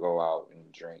continue to go out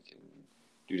and drink and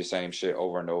do the same shit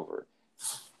over and over.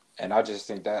 And I just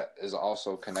think that is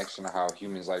also a connection to how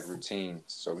humans like routine.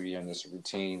 So we're in this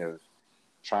routine of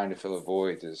trying to fill a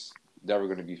void that's never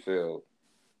going to be filled,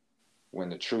 when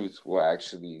the truth will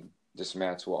actually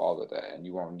dismantle all of that and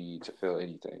you won't need to feel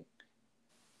anything.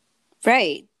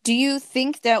 Right. Do you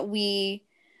think that we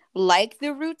like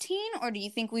the routine, or do you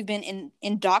think we've been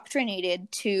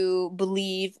indoctrinated to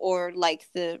believe or like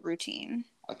the routine?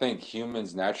 I think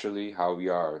humans naturally, how we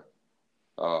are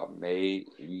made,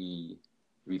 we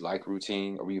like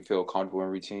routine, or we feel comfortable in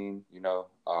routine,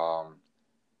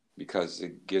 because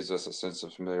it gives us a sense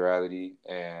of familiarity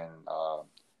and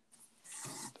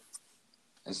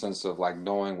a sense of like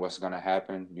knowing what's going to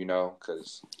happen,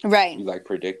 because right. we like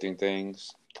predicting things.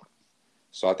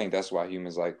 So I think that's why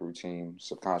humans like routine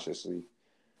subconsciously.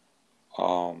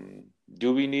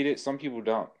 Do we need it? Some people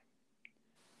don't.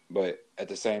 But at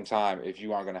the same time, if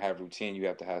you aren't going to have routine, you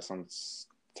have to have some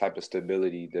type of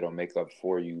stability that'll make up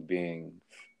for you being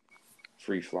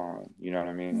free flowing. You know what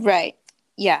I mean? Right.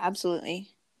 Yeah, absolutely.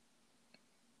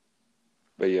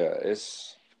 But yeah,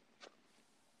 it's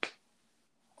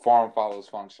form follows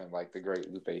function, like the great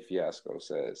Lupe Fiasco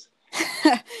says.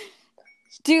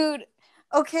 Dude,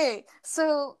 okay,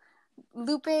 so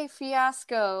Lupe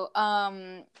Fiasco,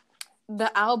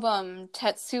 the album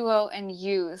Tetsuo and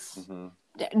Youth.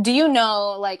 Mm-hmm. Do you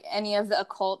know like any of the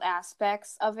occult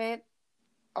aspects of it?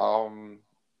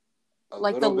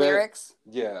 Like the lyrics?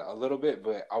 Yeah, a little bit,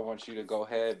 but I want you to go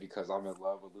ahead because I'm in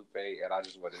love with Lupe and I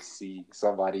just want to see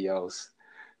somebody else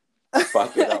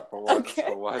fuck it up for one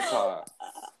time.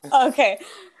 Okay.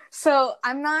 So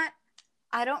I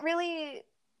don't really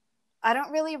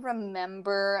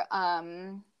remember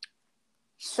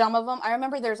some of them, I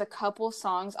remember there's a couple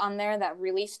songs on there that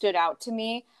really stood out to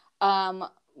me.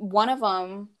 One of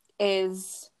them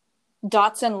is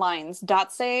Dots and Lines.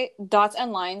 Dots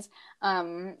and Lines.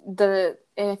 I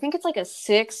think it's like a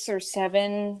 6 or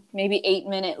 7, maybe 8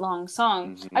 minute long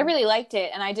song. Mhm. I really liked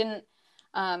it, and I didn't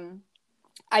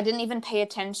even pay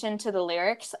attention to the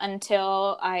lyrics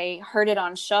until I heard it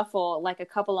on shuffle like a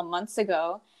couple of months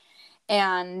ago,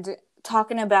 and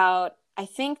talking about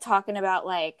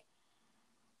like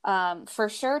for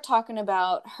sure talking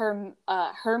about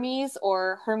Hermes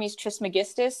or Hermes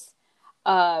Trismegistus,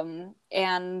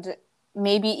 and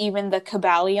maybe even the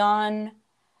Kabbalion,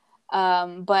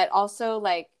 but also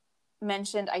like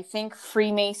mentioned, I think,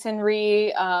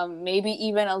 Freemasonry, maybe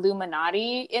even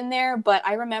Illuminati in there. But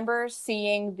I remember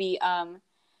seeing the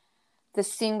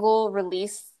single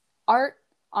release art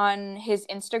on his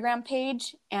Instagram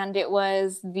page, and it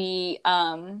was the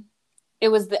owl.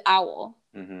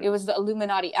 Mhm. It was the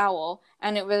Illuminati owl,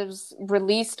 and it was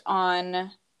released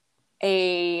on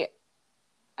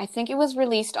I think it was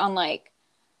released on like,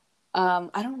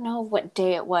 I don't know what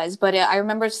day it was, but I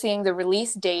remember seeing the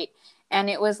release date, and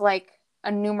it was like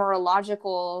a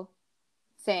numerological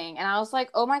thing. And I was like,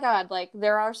 oh my God, like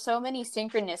there are so many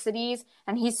synchronicities.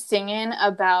 And he's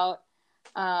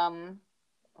um,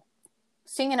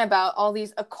 singing about all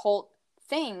these occult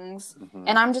things. Mhm.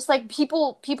 And I'm just like,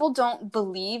 people don't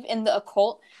believe in the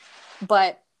occult,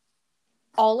 but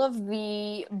all of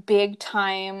the big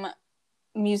time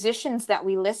musicians that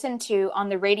we listen to on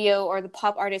the radio or the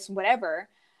pop artists, whatever,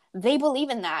 they believe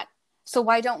in that. So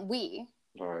why don't we?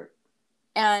 All right.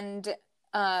 And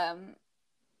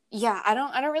yeah, I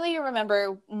don't really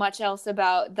remember much else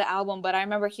about the album, but I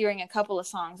remember hearing a couple of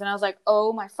songs, and I was like,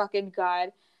 oh my fucking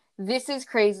God, this is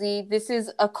crazy. This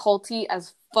is occulty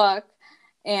as fuck.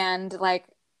 And like,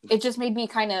 it just made me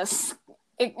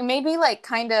it made me like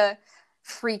kind of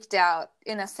freaked out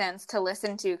in a sense to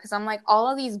listen to, because I'm like, all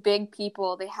of these big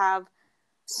people, they have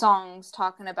songs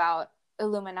talking about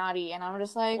Illuminati, and I'm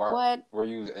just like, what? Were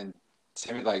you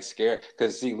timid, like scared?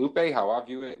 Because see, Lupe, how I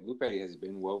view it, Lupe has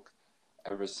been woke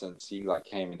ever since he like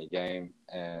came in the game,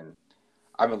 and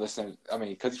I've been listening. I mean,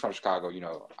 because he's from Chicago, you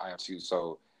know, I am too,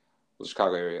 so the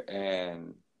Chicago area,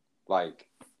 and like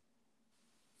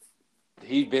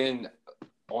he been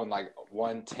on like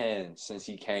 110 since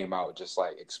he came out, just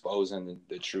like exposing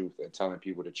the truth and telling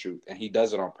people the truth, and he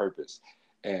does it on purpose,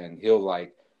 and he'll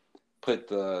like put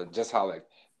just how like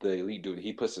the elite do it.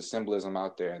 He puts the symbolism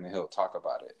out there, and then he'll talk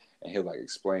about it, and he'll like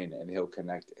explain it, and he'll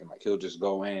connect it, and like he'll just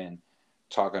go in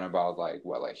talking about like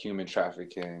human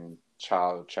trafficking,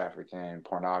 child trafficking,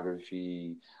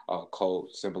 pornography,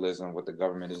 cult symbolism, what the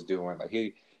government is doing, like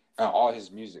he all his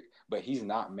music. But he's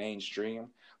not mainstream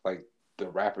like the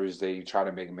rappers they try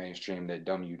to make mainstream that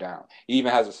dumb you down. He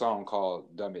even has a song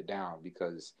called "Dumb It Down"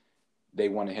 because they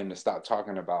wanted him to stop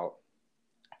talking about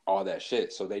all that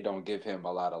shit, so they don't give him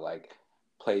a lot of like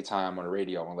playtime on the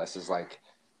radio unless it's like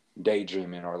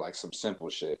daydreaming or like some simple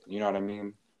shit. You know what I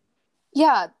mean?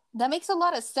 Yeah, that makes a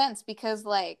lot of sense, because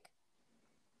like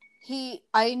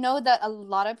I know that a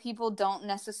lot of people don't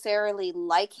necessarily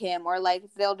like him, or like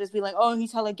they'll just be like, oh,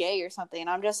 he's hella gay or something. And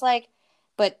I'm just like,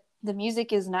 but the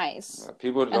music is nice.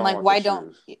 People don't and like, want why the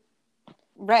don't truth.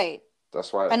 Right.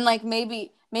 That's why. And like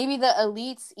maybe the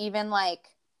elites even like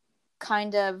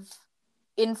kind of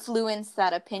influence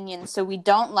that opinion, so we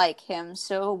don't like him,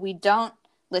 so we don't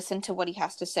listen to what he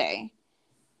has to say.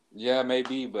 Yeah,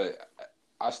 maybe, but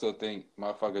I still think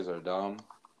motherfuckers are dumb.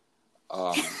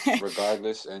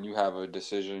 Regardless, and you have a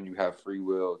decision, you have free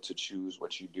will to choose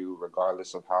what you do,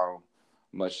 regardless of how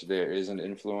much there is an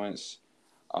influence.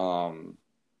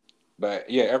 But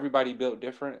yeah, everybody built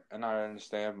different, and I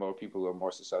understand more people are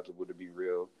more susceptible to be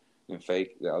real than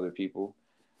fake than other people.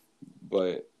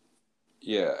 But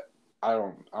yeah, I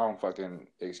don't fucking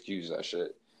excuse that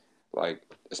shit. Like,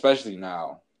 especially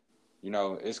now, you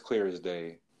know, it's clear as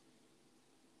day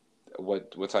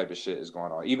what type of shit is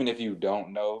going on. Even if you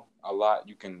don't know a lot,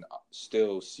 you can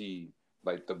still see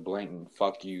like the blatant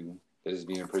fuck you that is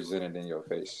being presented in your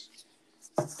face,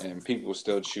 and people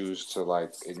still choose to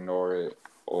like ignore it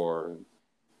or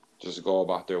just go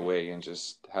about their way and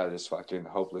just have this fucking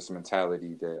hopeless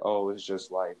mentality that, oh, it's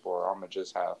just life, or I'm gonna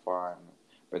just have fun.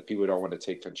 But people don't want to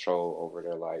take control over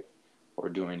their life or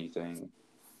do anything.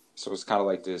 So it's kind of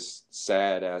like this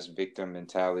sad ass victim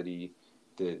mentality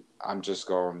that I'm just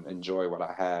going to enjoy what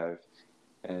I have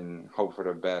and hope for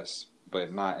the best,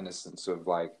 but not in the sense of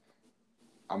like,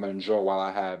 I'm going to enjoy while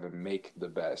I have and make the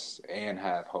best and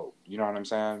have hope. You know what I'm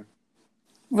saying?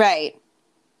 Right.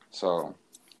 So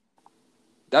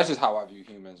that's just how I view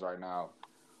humans right now.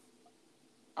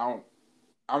 I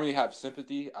I don't really have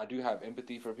sympathy. I do have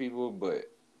empathy for people,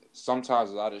 but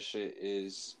sometimes a lot of shit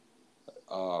is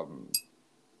um,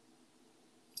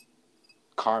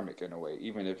 karmic in a way.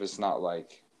 Even if it's not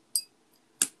like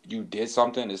you did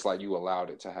something, it's like you allowed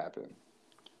it to happen.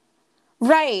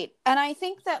 Right. And I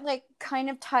think that like kind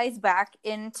of ties back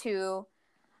into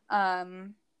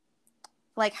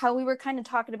like how we were kind of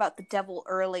talking about the devil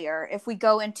earlier. If we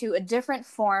go into a different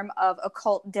form of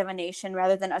occult divination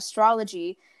rather than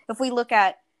astrology, if we look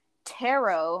at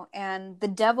tarot and the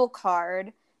devil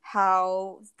card,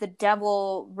 how the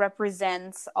devil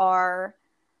represents our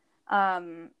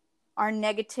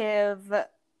negative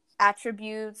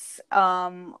attributes,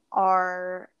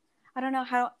 our, I don't know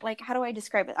how do I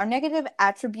describe it? Our negative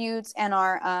attributes and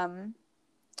our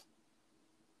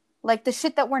like the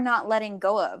shit that we're not letting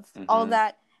go of, all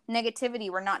that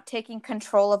negativity, we're not taking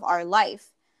control of our life.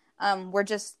 We're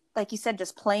just, like you said,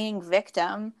 just playing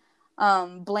victim,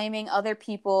 blaming other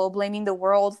people, blaming the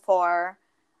world for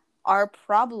our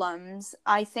problems.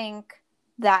 I think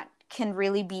that can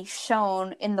really be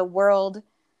shown in the world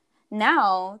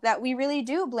now, that we really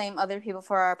do blame other people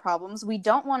for our problems. We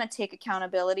don't want to take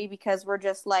accountability because we're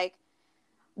just like,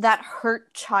 that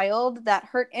hurt child, that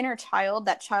hurt inner child,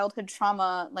 that childhood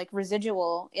trauma, like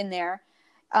residual in there.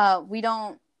 We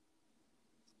don't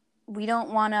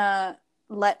want to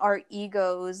let our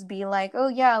egos be like, oh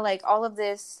yeah, like all of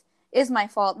this is my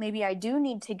fault. Maybe I do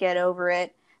need to get over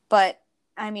it. But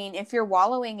I mean, if you're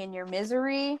wallowing in your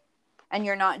misery and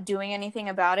you're not doing anything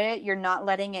about it, you're not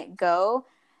letting it go,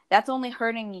 that's only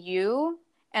hurting you.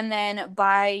 And then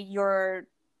by your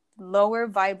lower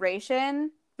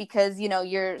vibration, because, you know,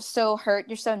 you're so hurt,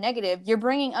 you're so negative, you're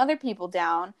bringing other people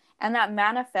down, and that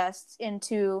manifests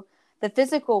into the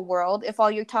physical world. If all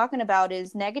you're talking about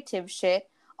is negative shit,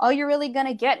 all you're really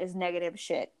gonna get is negative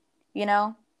shit, you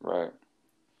know? Right.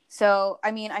 So,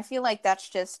 I mean, I feel like that's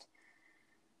just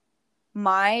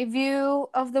my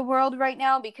view of the world right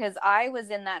now, because I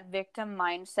was in that victim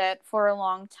mindset for a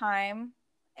long time,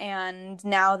 and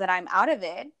now that I'm out of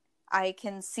it, I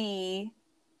can see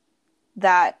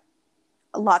that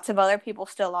lots of other people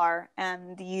still are,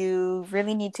 and you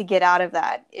really need to get out of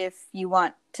that if you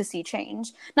want to see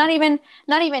change. Not even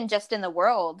just in the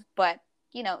world, but,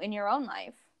 you know, in your own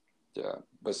life. Yeah,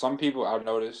 but some people, I've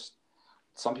noticed,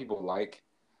 some people like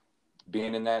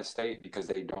being in that state because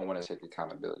they don't want to take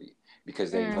accountability,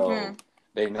 because they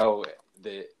know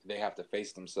that they have to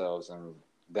face themselves, and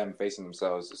them facing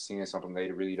themselves is seeing something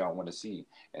they really don't want to see,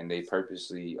 and they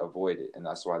purposely avoid it, and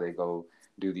that's why they go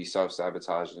do these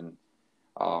self-sabotaging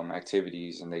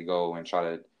activities, and they go and try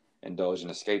to indulge in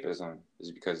escapism,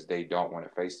 is because they don't want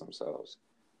to face themselves.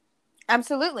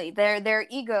 Absolutely. Their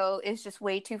ego is just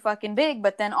way too fucking big,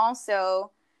 but then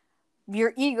also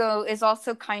your ego is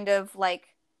also kind of like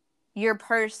your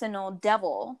personal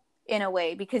devil in a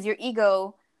way, because your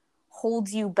ego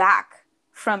holds you back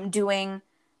from doing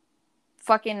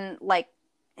fucking, like,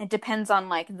 it depends on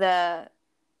like the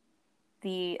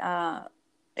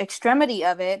extremity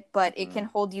of it, but it can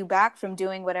hold you back from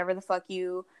doing whatever the fuck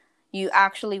you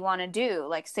actually want to do.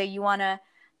 Like, say you want to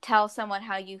tell someone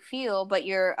how you feel, but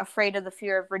you're afraid of the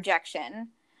fear of rejection,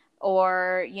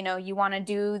 or, you know, you want to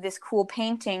do this cool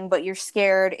painting, but you're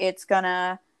scared it's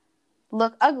gonna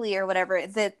look ugly or whatever.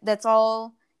 That's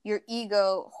all your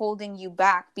ego holding you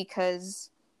back, because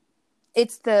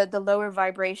it's the lower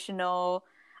vibrational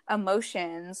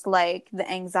emotions, like the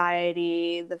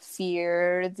anxiety, the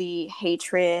fear, the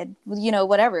hatred, you know,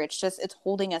 whatever. It's just, it's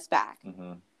holding us back.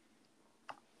 Mm-hmm.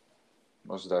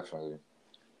 Most definitely.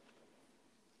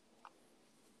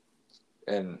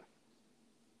 And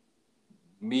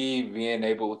me being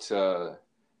able to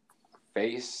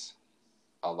face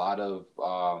a lot of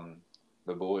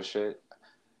the bullshit,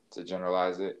 to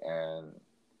generalize it, and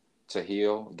to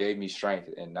heal, gave me strength.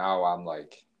 And now I'm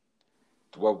like,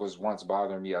 what was once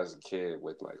bothering me as a kid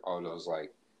with like all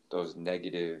those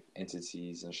negative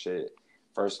entities and shit,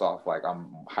 first off, like,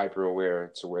 I'm hyper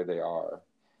aware to where they are,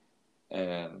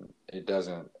 and it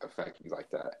doesn't affect me like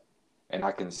that. And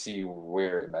I can see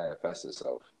where it manifests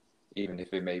itself, even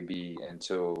if it may be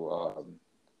into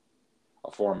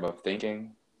a form of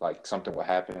thinking, like something will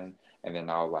happen, and then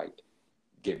I'll like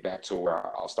get back to where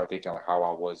I'll start thinking like how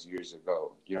I was years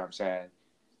ago. You know what I'm saying?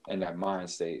 In that mind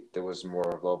state, there was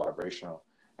more low vibrational,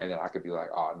 and then I could be like,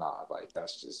 oh nah, like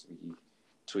that's just me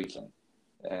tweaking.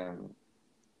 And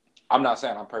I'm not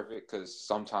saying I'm perfect, because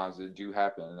sometimes it do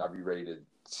happen, and I'll be ready to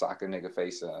sock a nigga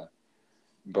face in.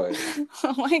 But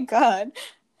Oh my god.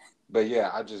 but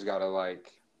yeah, I just gotta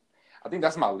like, I think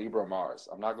that's my Libra Mars.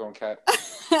 I'm not gonna cap,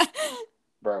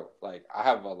 bro. Like, I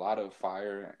have a lot of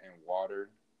fire and water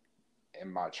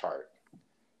in my chart.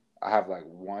 I have like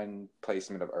one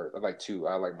placement of Earth, like two.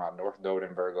 I have like my North Node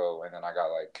in Virgo, and then I got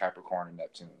like Capricorn and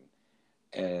Neptune,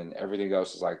 and everything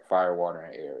else is like fire, water,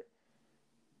 and air.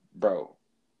 Bro,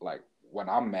 like when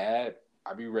I'm mad,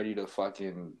 I be ready to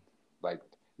fucking like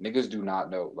niggas do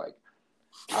not know. Like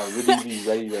I really be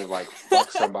ready to like fuck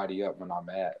somebody up when I'm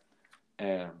mad,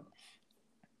 and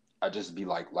I just be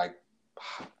like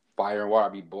fire and water. I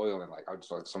be boiling like I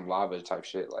just like some lava type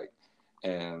shit like,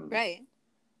 and Right.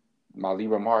 my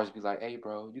Libra Mars be like, hey,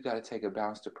 bro, you got to take a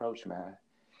balanced approach, man.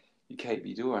 You can't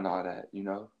be doing all that, you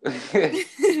know?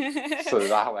 So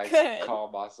that I like Good.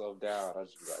 calm myself down. I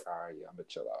just be like, all right, yeah, I'm going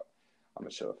to chill out. I'm going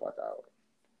to chill the fuck out.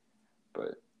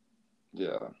 But,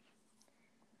 yeah.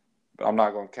 But I'm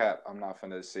not going to cap. I'm not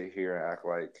finna sit here and act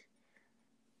like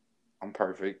I'm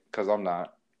perfect, because I'm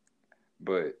not.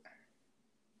 But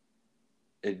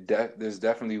there's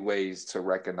definitely ways to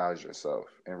recognize yourself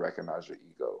and recognize your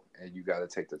ego. And you got to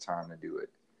take the time to do it.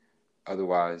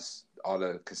 Otherwise, all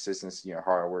the consistency and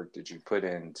hard work that you put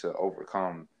in to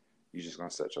overcome, you're just going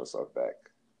to set yourself back.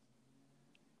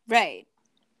 Right.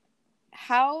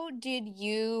 How did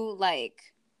you,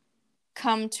 like,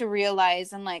 come to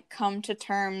realize and, like, come to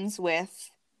terms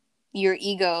with your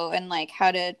ego and, like,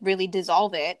 how to really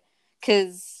dissolve it?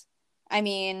 Because, I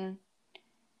mean,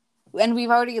 and we've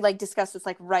already, like, discussed this,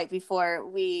 like, right before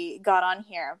we got on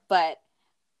here, but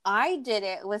I did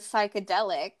it with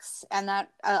psychedelics, and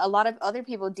that a lot of other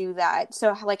people do that.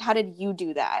 So, like, how did you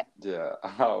do that? Yeah.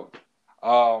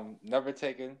 Never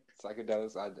taken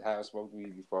psychedelics. I have smoked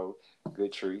weed before.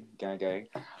 Good tree, gang, gang.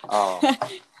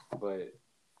 But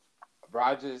bro,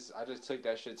 I just took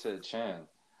that shit to the chin,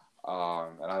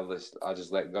 and I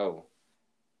just let go.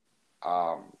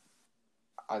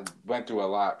 I went through a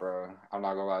lot, bro. I'm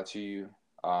not gonna lie to you.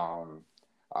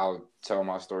 I'll tell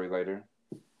my story later,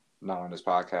 not on this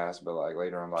podcast, but like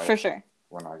later in life, For sure,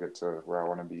 when I get to where I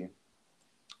want to be.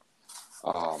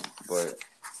 But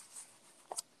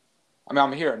I mean,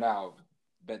 I'm here now,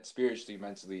 but spiritually,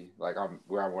 mentally, like I'm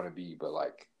where I want to be, but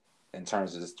like in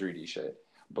terms of this 3D shit.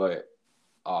 But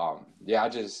yeah,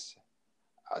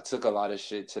 I took a lot of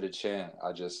shit to the chin.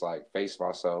 I just like faced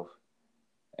myself,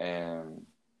 and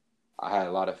I had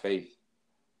a lot of faith,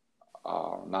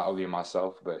 not only in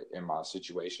myself but in my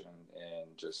situation,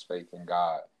 and just faith in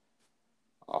God.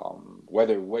 I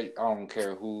don't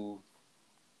care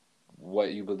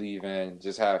what you believe in,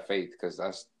 just have faith, because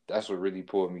that's what really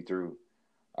pulled me through.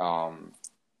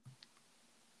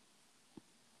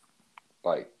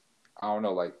 Like I don't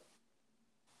know, like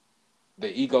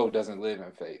the ego doesn't live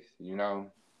in faith, you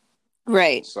know?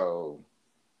 right? So,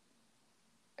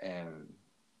 and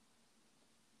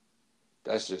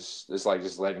that's it's like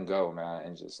just letting go, man,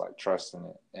 and just like trusting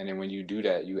it. And then when you do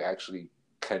that, you actually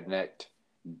connect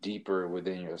deeper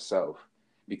within yourself,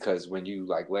 because when you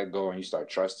like let go and you start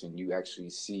trusting, you actually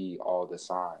see all the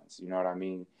signs, you know what I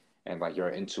mean? And like your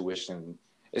intuition,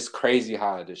 it's crazy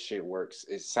how this shit works.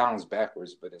 It sounds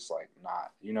backwards, but it's like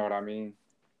not, you know what I mean?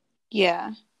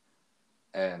 Yeah.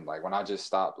 And like when I just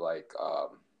stopped like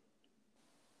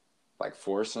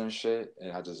forcing shit,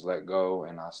 and I just let go,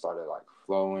 and I started like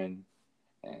flowing,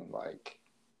 and like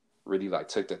really like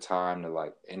took the time to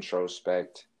like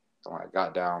introspect, and like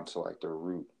got down to like the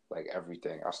root, like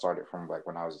everything. I started from like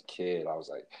when I was a kid. I was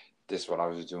like, this is what I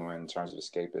was doing in terms of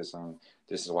escapism.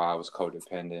 This is why I was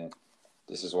codependent.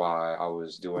 This is why I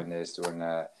was doing this, doing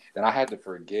that. Then I had to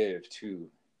forgive too.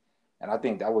 And I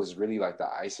think that was really like the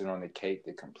icing on the cake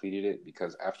that completed it,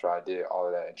 because after I did all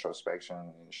of that introspection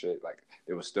and shit, like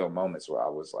there was still moments where I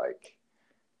was like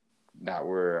not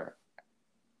where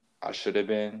I should have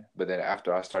been. But then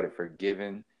after I started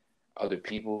forgiving other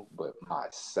people, but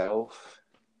myself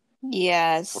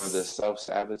Yes. for the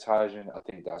self-sabotaging, I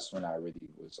think that's when I really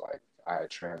was like, I had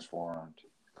transformed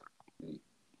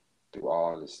through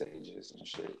all the stages and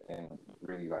shit, and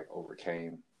really like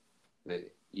overcame the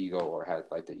ego, or had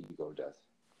like the ego death.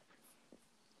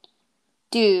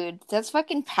 Dude, that's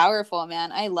fucking powerful,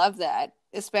 man. I love that.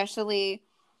 Especially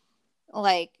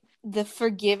like the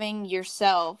forgiving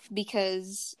yourself,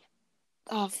 because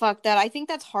oh fuck that. I think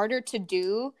that's harder to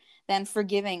do than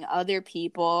forgiving other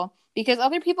people, because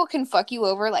other people can fuck you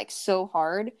over like so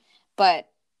hard, but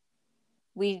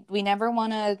we never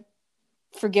want to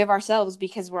forgive ourselves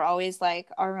because we're always like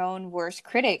our own worst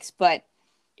critics. But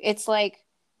it's like,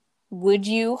 would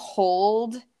you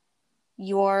hold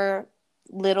your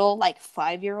little like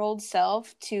 5-year-old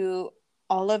self to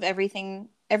all of everything,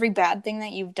 every bad thing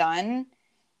that you've done?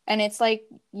 And it's like,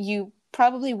 you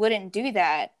probably wouldn't do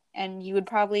that, and you would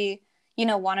probably, you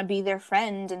know, want to be their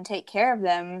friend and take care of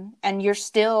them, and you're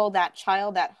still that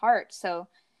child at heart. So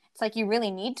it's like you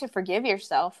really need to forgive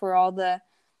yourself for all the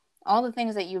all the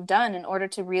things that you've done in order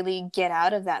to really get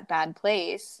out of that bad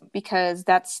place, because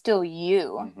that's still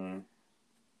you. Mm-hmm.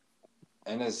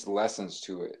 And there's lessons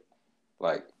to it.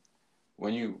 Like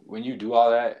when you do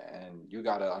all that, and you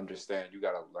gotta understand, you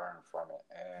gotta learn from it.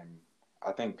 And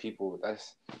I think people,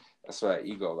 that's what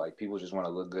ego, like people just want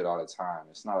to look good all the time.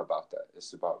 It's not about that.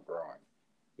 It's about growing.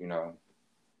 You know,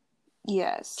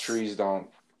 Yes. trees don't,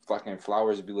 fucking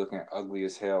flowers be looking ugly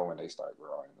as hell when they start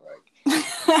growing.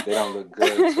 Like they don't look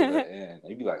good till the end.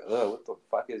 You'd be like, "Oh, what the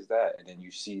fuck is that?" And then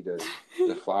you see the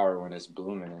flower when it's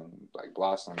blooming and like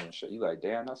blossoming and shit. You like,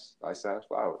 damn, that's a nice ass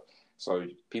flower. So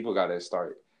people gotta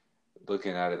start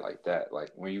looking at it like that.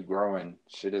 Like when you growing,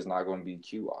 shit is not gonna be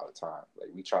cute all the time. Like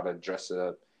we try to dress it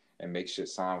up and make shit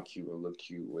sound cute or look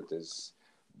cute with this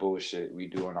bullshit we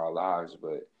do in our lives,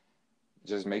 but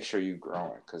just make sure you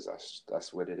growing, because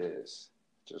that's what it is.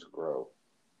 Just grow.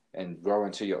 And grow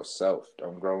into yourself.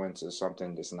 Don't grow into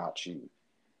something that's not you.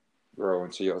 Grow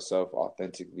into yourself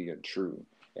authentically and true.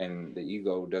 And the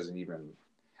ego doesn't even,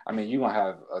 I mean, you gonna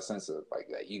have a sense of like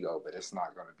that ego, but it's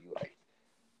not gonna be like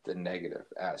the negative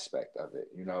aspect of it.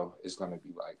 You know, it's gonna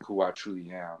be like who I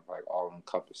truly am, like all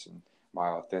encompassing my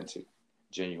authentic,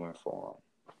 genuine form.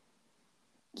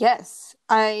 Yes,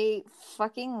 I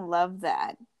fucking love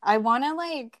that. I want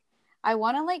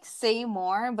to say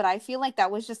more, but I feel like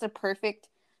that was just a perfect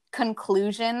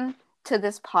conclusion to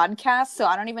this podcast, so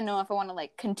I don't even know if I want to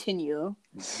like continue.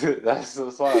 That's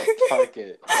like fuck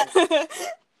it.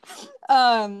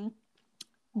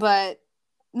 But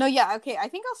no, yeah, okay. I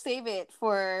think I'll save it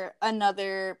for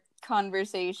another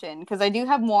conversation because I do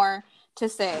have more to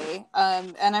say.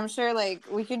 And I'm sure like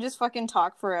we can just fucking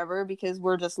talk forever because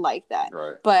we're just like that.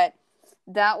 Right. But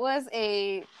that was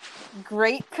a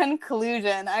great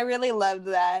conclusion. I really loved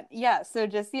that. Yeah, so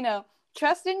just,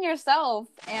 trust in yourself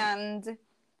and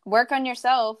work on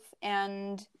yourself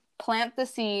and plant the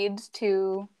seeds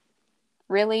to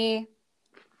really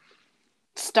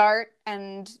start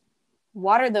and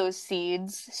water those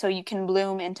seeds so you can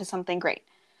bloom into something great.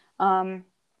 Yeah,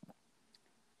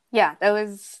 that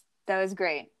was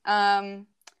great.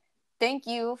 Thank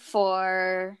you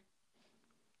for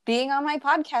being on my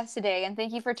podcast today, and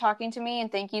thank you for talking to me,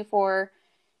 and thank you for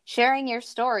sharing your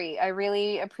story. I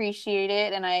really appreciate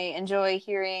it, and I enjoy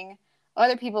hearing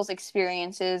other people's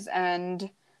experiences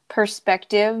and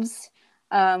perspectives.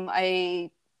 I'm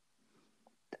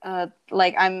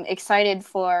excited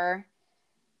for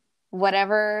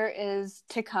whatever is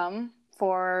to come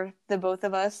for the both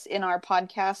of us in our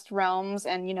podcast realms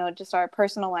and, just our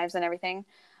personal lives and everything.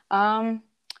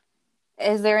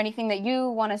 Is there anything that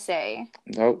you want to say?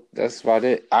 Nope, that's about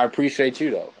it. I appreciate you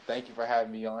though. Thank you for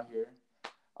having me on here.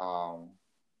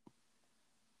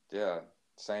 Yeah,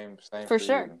 same for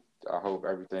sure. You. I hope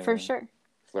everything for sure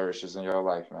flourishes in your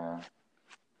life, man.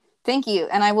 Thank you.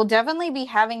 And I will definitely be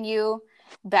having you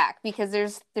back because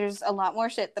there's a lot more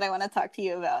shit that I want to talk to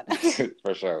you about.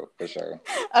 For sure.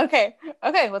 Okay.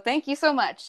 Well, thank you so much.